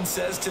no one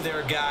says to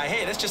their guy,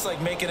 hey, that's just like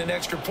making an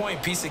extra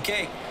point, piece of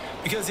cake.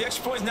 Because the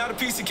extra point is not a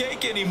piece of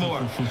cake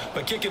anymore.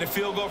 But kicking a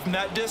field goal from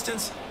that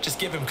distance, just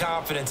give him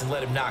confidence and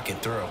let him knock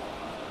it through.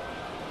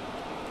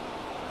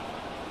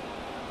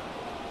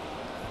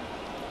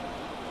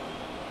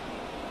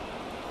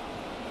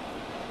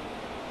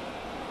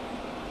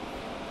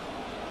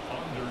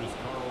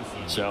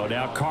 So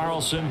now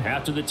Carlson,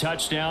 after the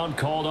touchdown,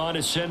 called on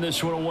to send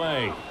this one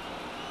away.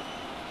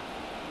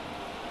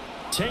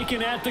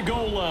 Taken at the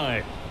goal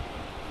line.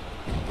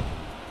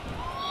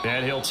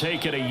 And he'll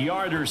take it a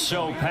yard or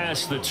so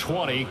past the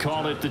 20,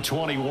 call it the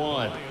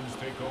 21.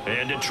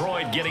 And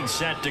Detroit getting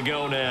set to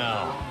go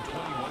now.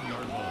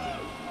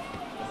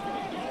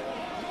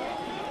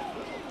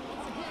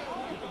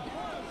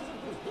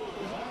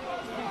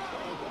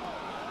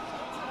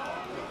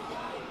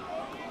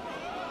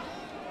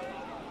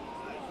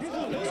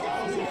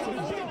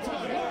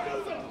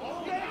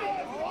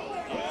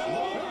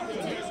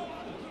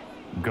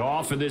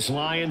 Goff and this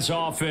Lions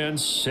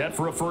offense set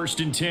for a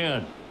 1st and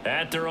 10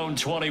 at their own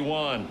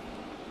 21.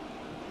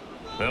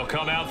 They'll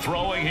come out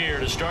throwing here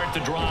to start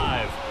the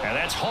drive. And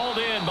that's hauled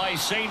in by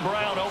St.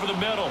 Brown over the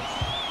middle.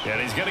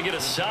 And he's going to get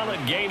a solid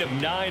gain of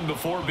 9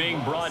 before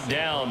being brought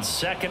down.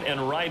 2nd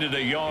and right at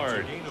a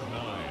yard.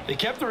 They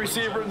kept the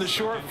receiver in the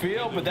short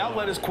field, but that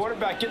let his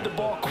quarterback get the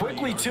ball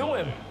quickly to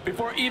him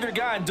before either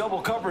guy in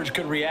double coverage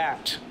could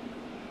react.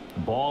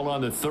 Ball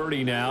on the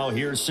 30 now.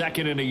 Here's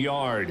 2nd and a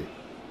yard.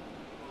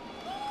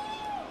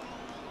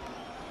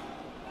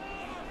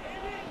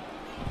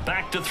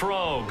 Back to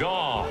throw,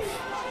 Goff.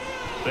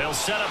 They'll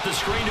set up the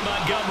screen to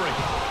Montgomery.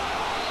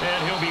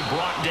 And he'll be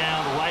brought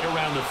down right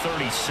around the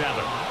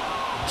 37.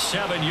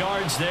 7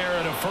 yards there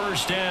and a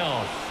 1st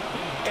down.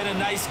 And a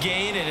nice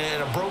gain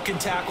and a broken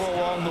tackle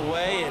along the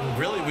way. And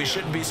really, we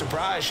shouldn't be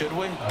surprised, should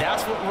we?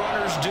 That's what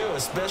runners do,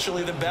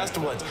 especially the best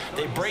ones.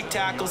 They break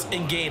tackles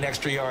and gain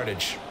extra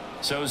yardage.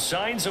 So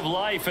signs of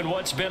life in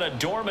what's been a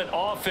dormant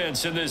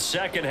offense in this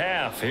second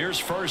half. Here's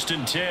 1st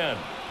and 10.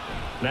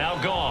 Now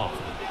Goff.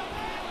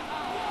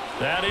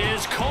 That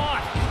is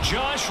caught.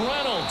 Josh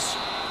Reynolds.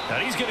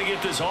 And he's going to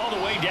get this all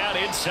the way down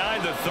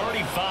inside the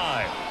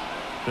 35.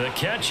 The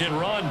catch and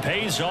run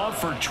pays off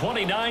for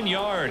 29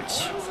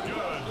 yards. That's good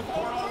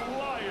for the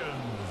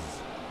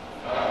Lions.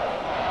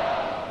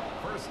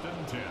 1st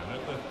and 10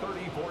 at the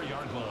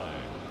 34-yard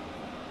line.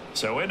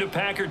 So into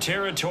Packer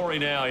territory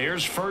now.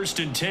 Here's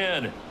 1st and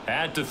 10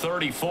 at the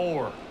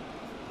 34.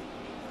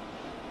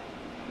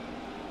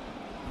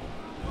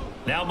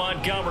 Now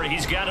Montgomery.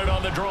 He's got it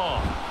on the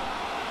draw.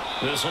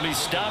 This will be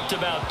stopped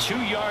about 2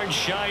 yards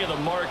shy of the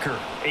marker.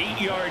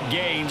 8-yard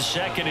gain,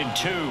 2nd and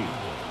 2.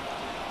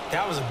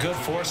 That was a good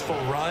forceful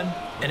run,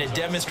 and it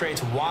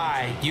demonstrates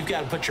why you've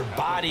got to put your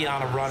body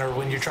on a runner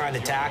when you're trying to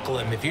tackle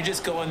him. If you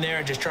just go in there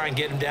and just try and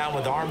get him down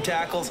with arm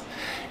tackles,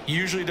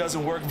 usually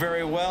doesn't work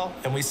very well,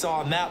 and we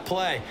saw in that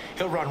play,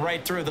 he'll run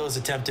right through those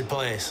attempted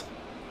plays.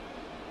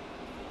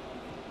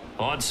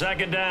 On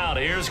second down,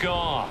 here's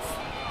Goff.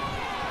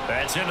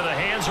 That's into the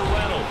hands of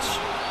Reynolds.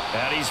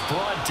 And he's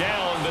brought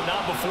down, but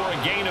not before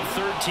a gain of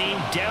 13,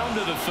 down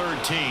to the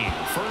 13.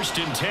 First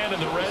and 10 in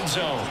the red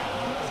zone.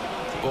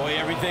 Boy,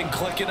 everything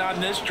clicking on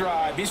this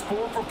drive. He's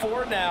 4 for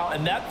 4 now,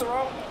 and that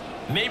throw,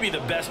 maybe the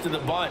best of the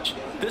bunch.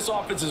 This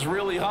offense is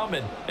really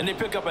humming, and they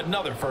pick up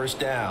another first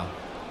down.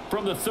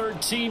 From the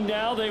 13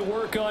 now, they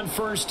work on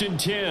first and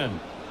 10.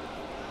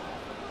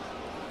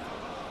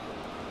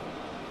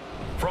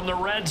 From the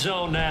red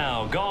zone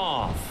now,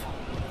 Goff.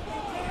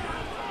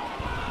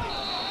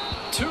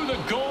 To the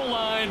goal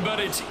line, but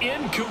it's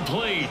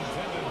incomplete.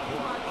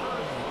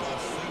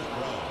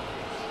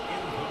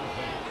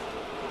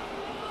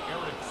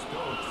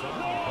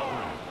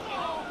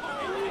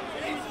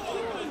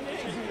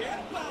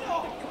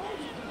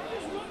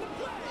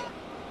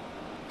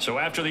 So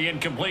after the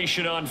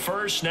incompletion on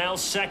first, now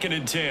second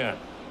and 10.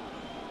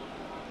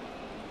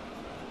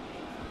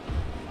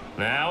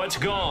 Now it's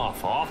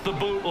Goff off the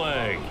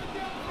bootleg.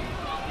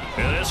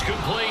 And it's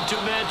complete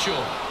to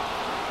Mitchell.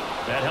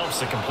 That helps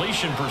the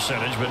completion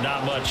percentage, but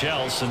not much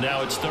else, and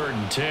now it's third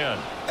and 10.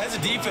 As a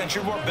defense,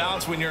 you're more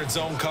balanced when you're in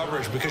zone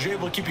coverage because you're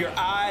able to keep your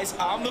eyes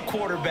on the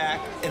quarterback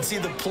and see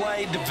the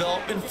play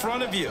develop in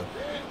front of you.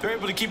 They're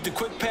able to keep the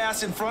quick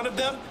pass in front of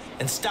them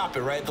and stop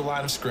it right at the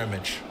line of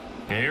scrimmage.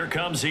 Here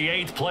comes the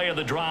 8th play of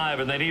the drive,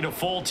 and they need a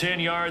full 10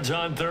 yards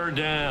on third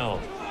down.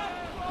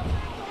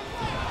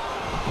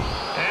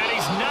 And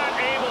he's not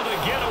able to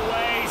get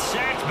away.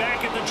 Sacked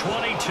back at the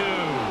 22.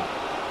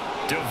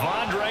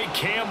 Devondre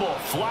Campbell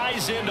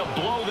flies in to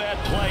blow that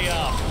play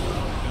up.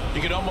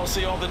 You can almost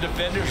see all the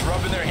defenders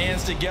rubbing their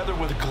hands together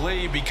with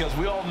glee because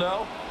we all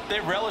know they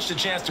relish the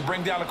chance to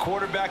bring down a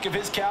quarterback of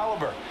his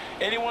caliber.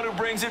 Anyone who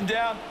brings him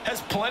down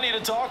has plenty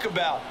to talk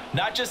about.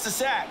 Not just a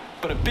sack,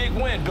 but a big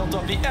win built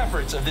off the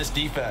efforts of this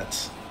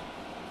defense.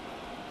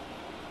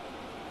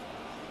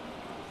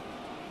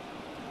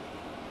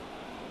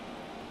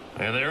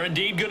 And they're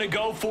indeed going to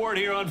go for it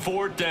here on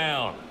fourth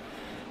down.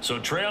 So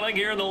trailing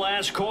here in the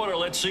last quarter,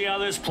 let's see how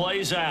this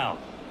plays out.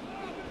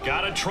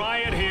 Got to try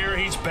it here.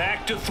 He's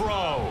back to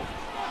throw.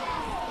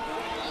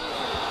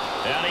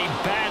 And he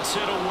bats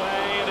it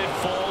away, and it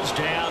falls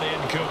down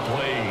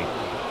incomplete.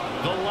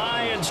 The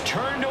Lions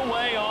turned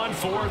away on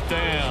fourth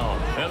down.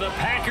 And the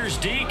Packers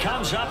D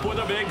comes up with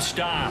a big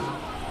stop.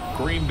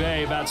 Green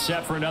Bay about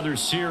set for another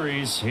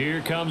series.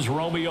 Here comes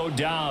Romeo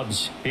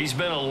Doubs. He's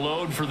been a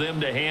load for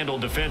them to handle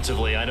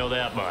defensively, I know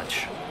that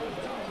much.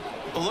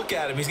 But look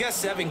at him. He's got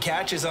 7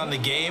 catches on the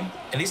game,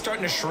 and he's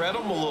starting to shred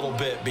them a little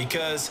bit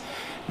because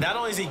not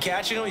only is he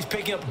catching them, he's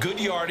picking up good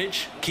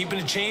yardage, keeping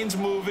the chains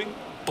moving,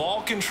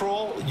 ball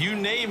control, you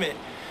name it.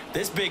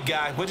 This big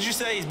guy, what did you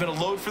say? He's been a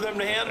load for them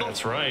to handle?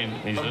 That's right.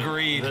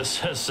 Agreed. This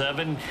has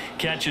 7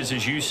 catches,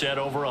 as you said,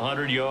 over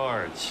 100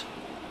 yards.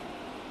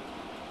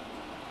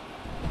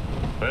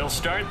 They'll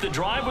start the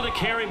drive with a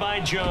carry by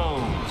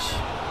Jones.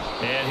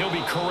 And he'll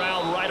be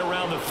corralled right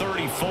around the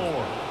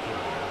 34.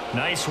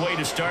 Nice way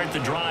to start the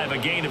drive, a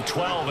gain of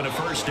 12 and a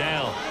first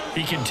down.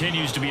 He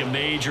continues to be a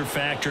major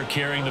factor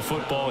carrying the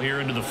football here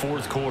into the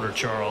fourth quarter,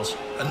 Charles.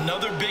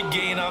 Another big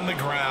gain on the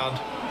ground.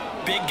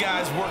 Big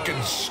guys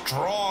working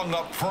strong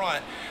up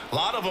front. A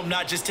lot of them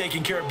not just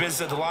taking care of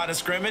business at the line of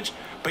scrimmage,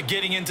 but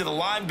getting into the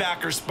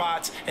linebacker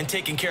spots and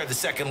taking care of the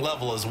second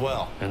level as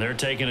well. And they're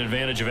taking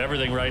advantage of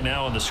everything right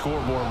now on the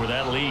scoreboard with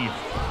that lead.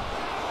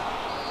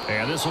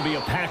 And this will be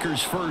a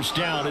Packers first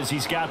down as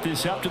he's got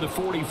this up to the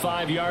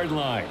 45-yard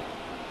line.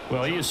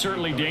 Well, he is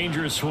certainly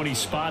dangerous when he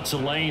spots a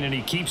lane, and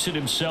he keeps it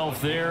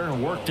himself there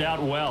and worked out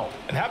well.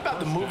 And how about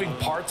the moving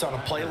parts on a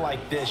play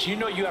like this? You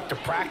know you have to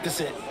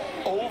practice it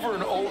over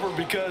and over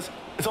because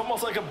it's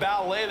almost like a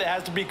ballet that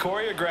has to be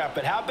choreographed.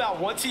 But how about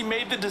once he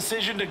made the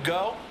decision to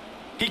go,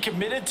 he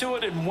committed to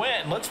it and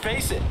went. Let's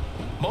face it,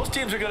 most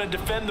teams are going to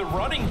defend the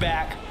running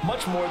back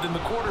much more than the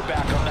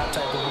quarterback on that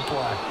type of a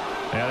play.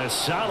 And a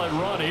solid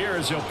run here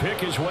as he'll pick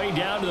his way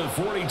down to the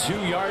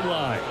 42-yard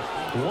line.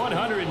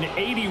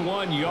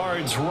 181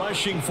 yards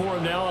rushing for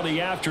him now in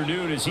the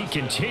afternoon as he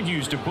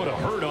continues to put a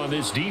hurt on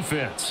this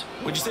defense.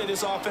 Would you say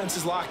this offense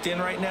is locked in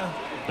right now?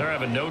 They're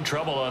having no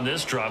trouble on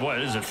this drive. What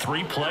is it,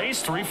 3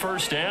 plays, 3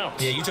 first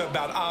downs? Yeah, you talk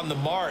about on the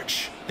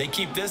march. They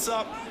keep this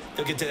up,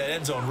 they'll get to that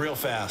end zone real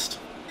fast.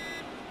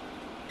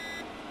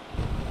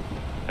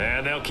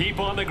 And they'll keep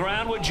on the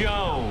ground with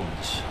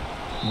Jones.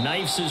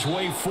 Knifes his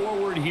way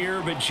forward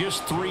here, but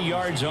just 3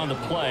 yards on the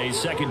play.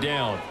 Second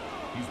down.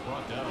 He's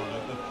brought down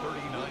at the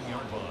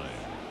 39-yard line.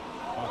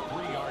 A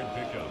 3-yard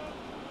pickup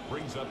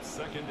brings up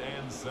second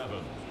and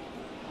 7.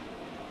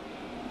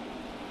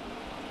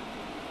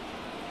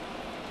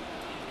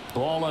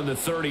 Ball on the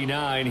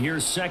 39.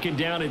 Here's second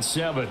down at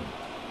 7.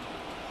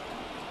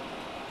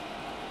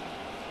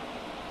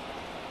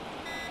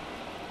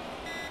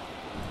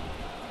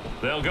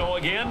 They'll go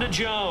again to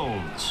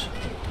Jones.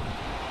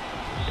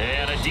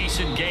 And a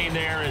decent gain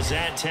there as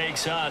that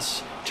takes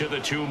us to the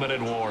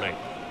 2-minute warning.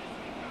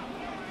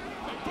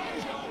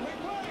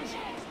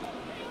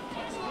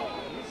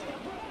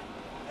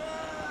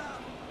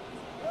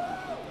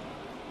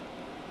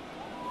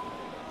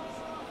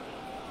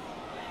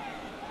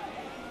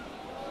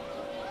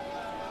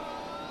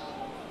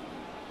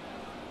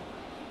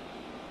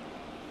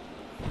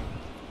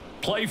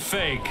 Play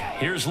fake.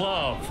 Here's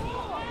Love.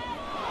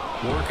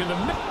 Working the...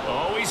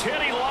 Oh, he's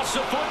hit. He lost the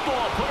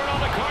football. Put it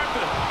on the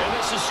carpet. And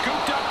this is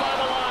scooped up by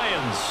the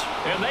Lions.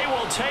 And they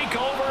will take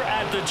over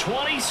at the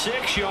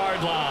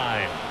 26-yard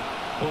line.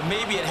 Well,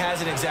 maybe it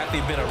hasn't exactly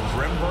been a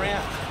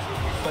Rembrandt,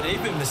 but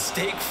they've been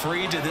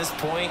mistake-free to this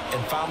point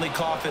and finally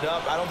cough it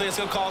up. I don't think it's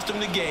going to cost them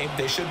the game.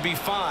 They should be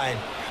fine.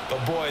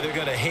 But, boy, they're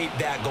going to hate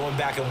that, going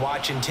back and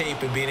watching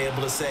tape and being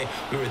able to say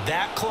we were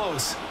that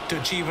close to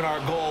achieving our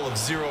goal of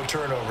 0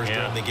 turnovers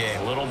during the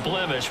game. A little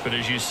blemish, but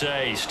as you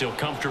say, still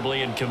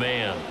comfortably in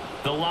command.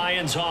 The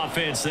Lions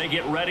offense, they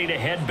get ready to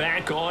head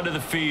back onto the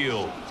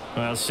field.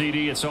 Well,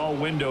 CD, it's all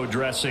window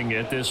dressing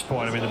at this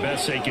point. I mean, the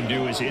best they can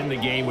do is end the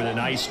game with a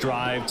nice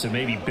drive to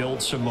maybe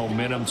build some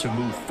momentum to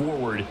move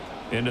forward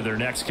into their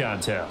next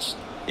contest.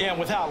 Yeah, and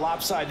with how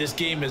lopsided this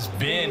game has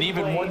been,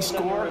 even one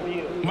score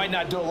might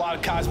not do a lot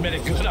of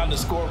cosmetic good on the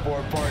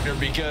scoreboard, partner,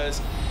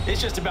 because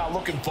it's just about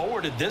looking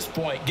forward at this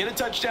point. Get a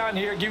touchdown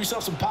here, give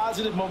yourself some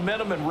positive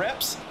momentum and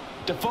reps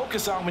to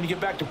focus on when you get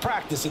back to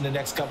practice in the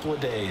next couple of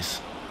days.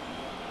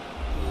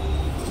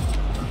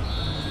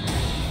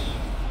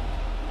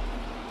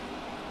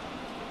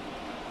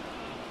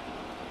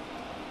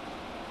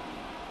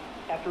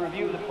 After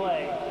review of the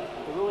play,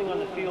 the ruling on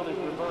the field is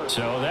reversed.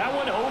 So that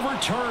one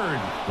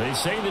overturned. They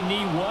say the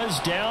knee was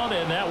down,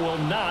 and that will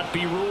not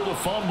be ruled a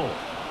fumble.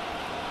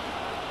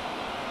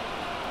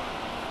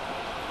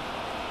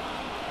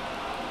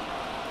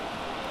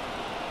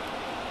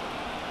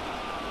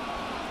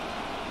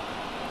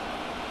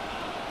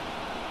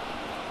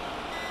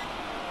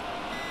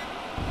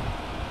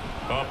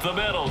 Up the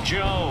middle,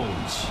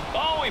 Jones.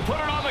 Oh, he put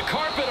it on the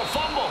carpet, a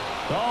fumble.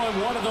 Oh,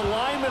 and one of the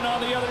linemen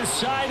on the other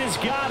side has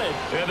got it.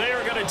 And they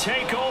are going to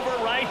take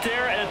over right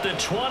there at the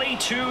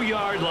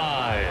 22-yard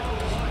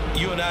line.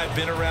 You and I have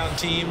been around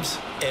teams,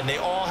 and they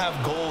all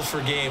have goals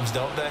for games,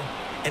 don't they?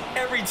 And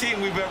every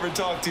team we've ever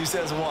talked to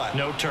says what?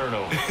 No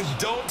turnovers.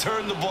 Don't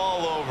turn the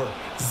ball over.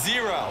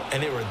 0.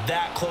 And they were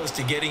that close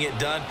to getting it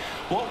done.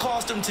 Won't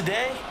cost them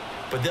today,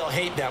 but they'll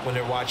hate that when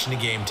they're watching the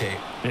game tape.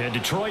 And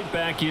Detroit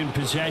back in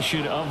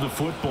possession of the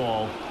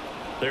football.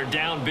 They're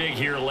down big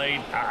here late.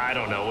 I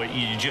don't know.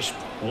 You just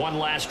one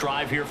last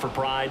drive here for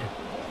pride?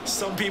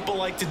 Some people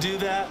like to do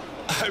that.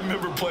 I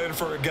remember playing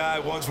for a guy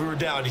once. We were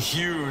down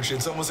huge,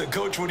 and someone said,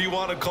 "Coach, what do you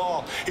want to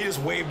call?" He just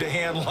waved a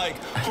hand like,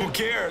 who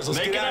cares? Let's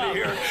get out of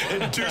here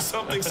and do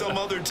something some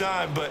other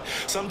time. But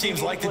some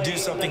teams like to do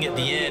something at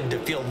the end to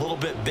feel a little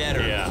bit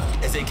better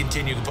as they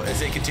continue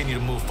to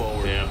move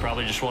forward. Yeah,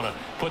 probably just want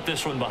to put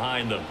this one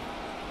behind them.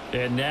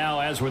 And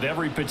now, as with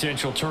every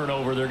potential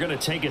turnover, they're going to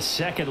take a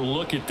second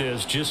look at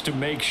this just to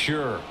make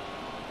sure.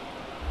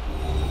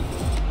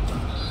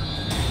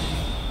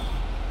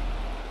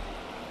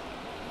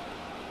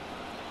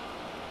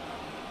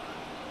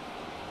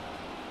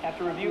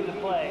 After review of the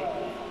play,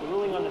 the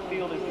ruling on the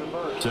field is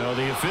reversed. So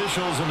the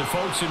officials and the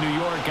folks in New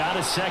York got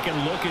a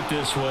second look at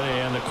this one,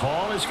 and the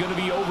call is going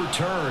to be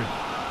overturned.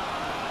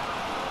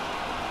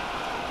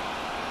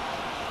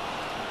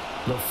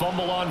 The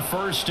fumble on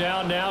first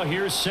down. Now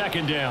here's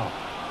second down.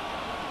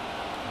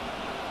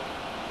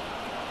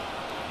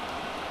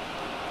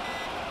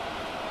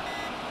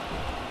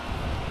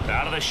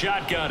 Out of the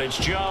shotgun, it's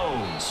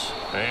Jones.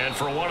 And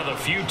for one of the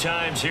few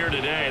times here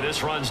today,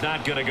 this run's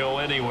not going to go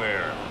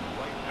anywhere.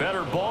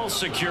 Better ball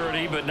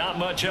security, but not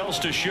much else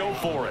to show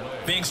for it.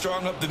 Being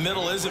strong up the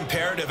middle is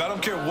imperative. I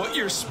don't care what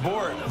your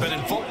sport, but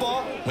in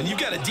football, when you've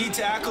got a D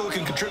tackle who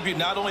can contribute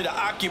not only to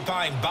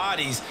occupying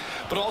bodies,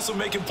 but also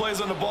making plays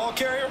on the ball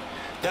carrier,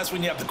 that's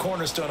when you have the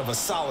cornerstone of a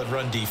solid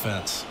run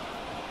defense.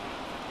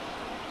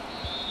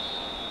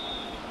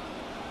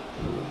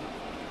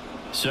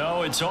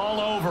 So it's all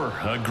over.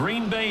 A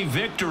Green Bay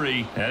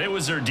victory. And it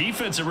was their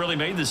defense that really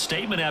made the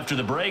statement after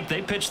the break.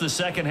 They pitched the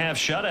second half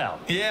shutout.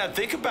 Yeah,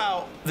 think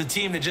about the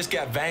team that just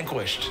got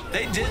vanquished.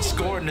 They did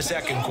score in the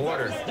second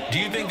quarter. Do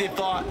you think they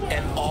thought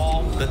at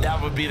all that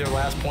that would be their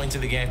last points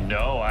of the game?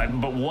 No,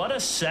 but what a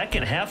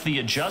second half. The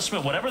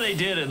adjustment, whatever they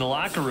did in the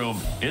locker room,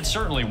 it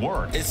certainly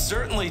worked. It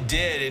certainly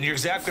did, and you're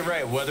exactly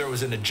right. Whether it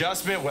was an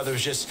adjustment, whether it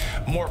was just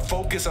more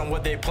focus on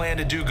what they planned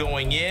to do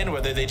going in,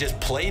 whether they just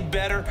played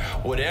better,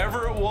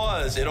 whatever it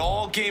was, it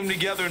all came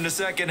together in the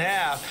second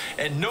half,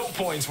 and no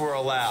points were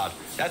allowed.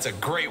 That's a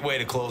great way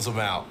to close them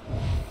out.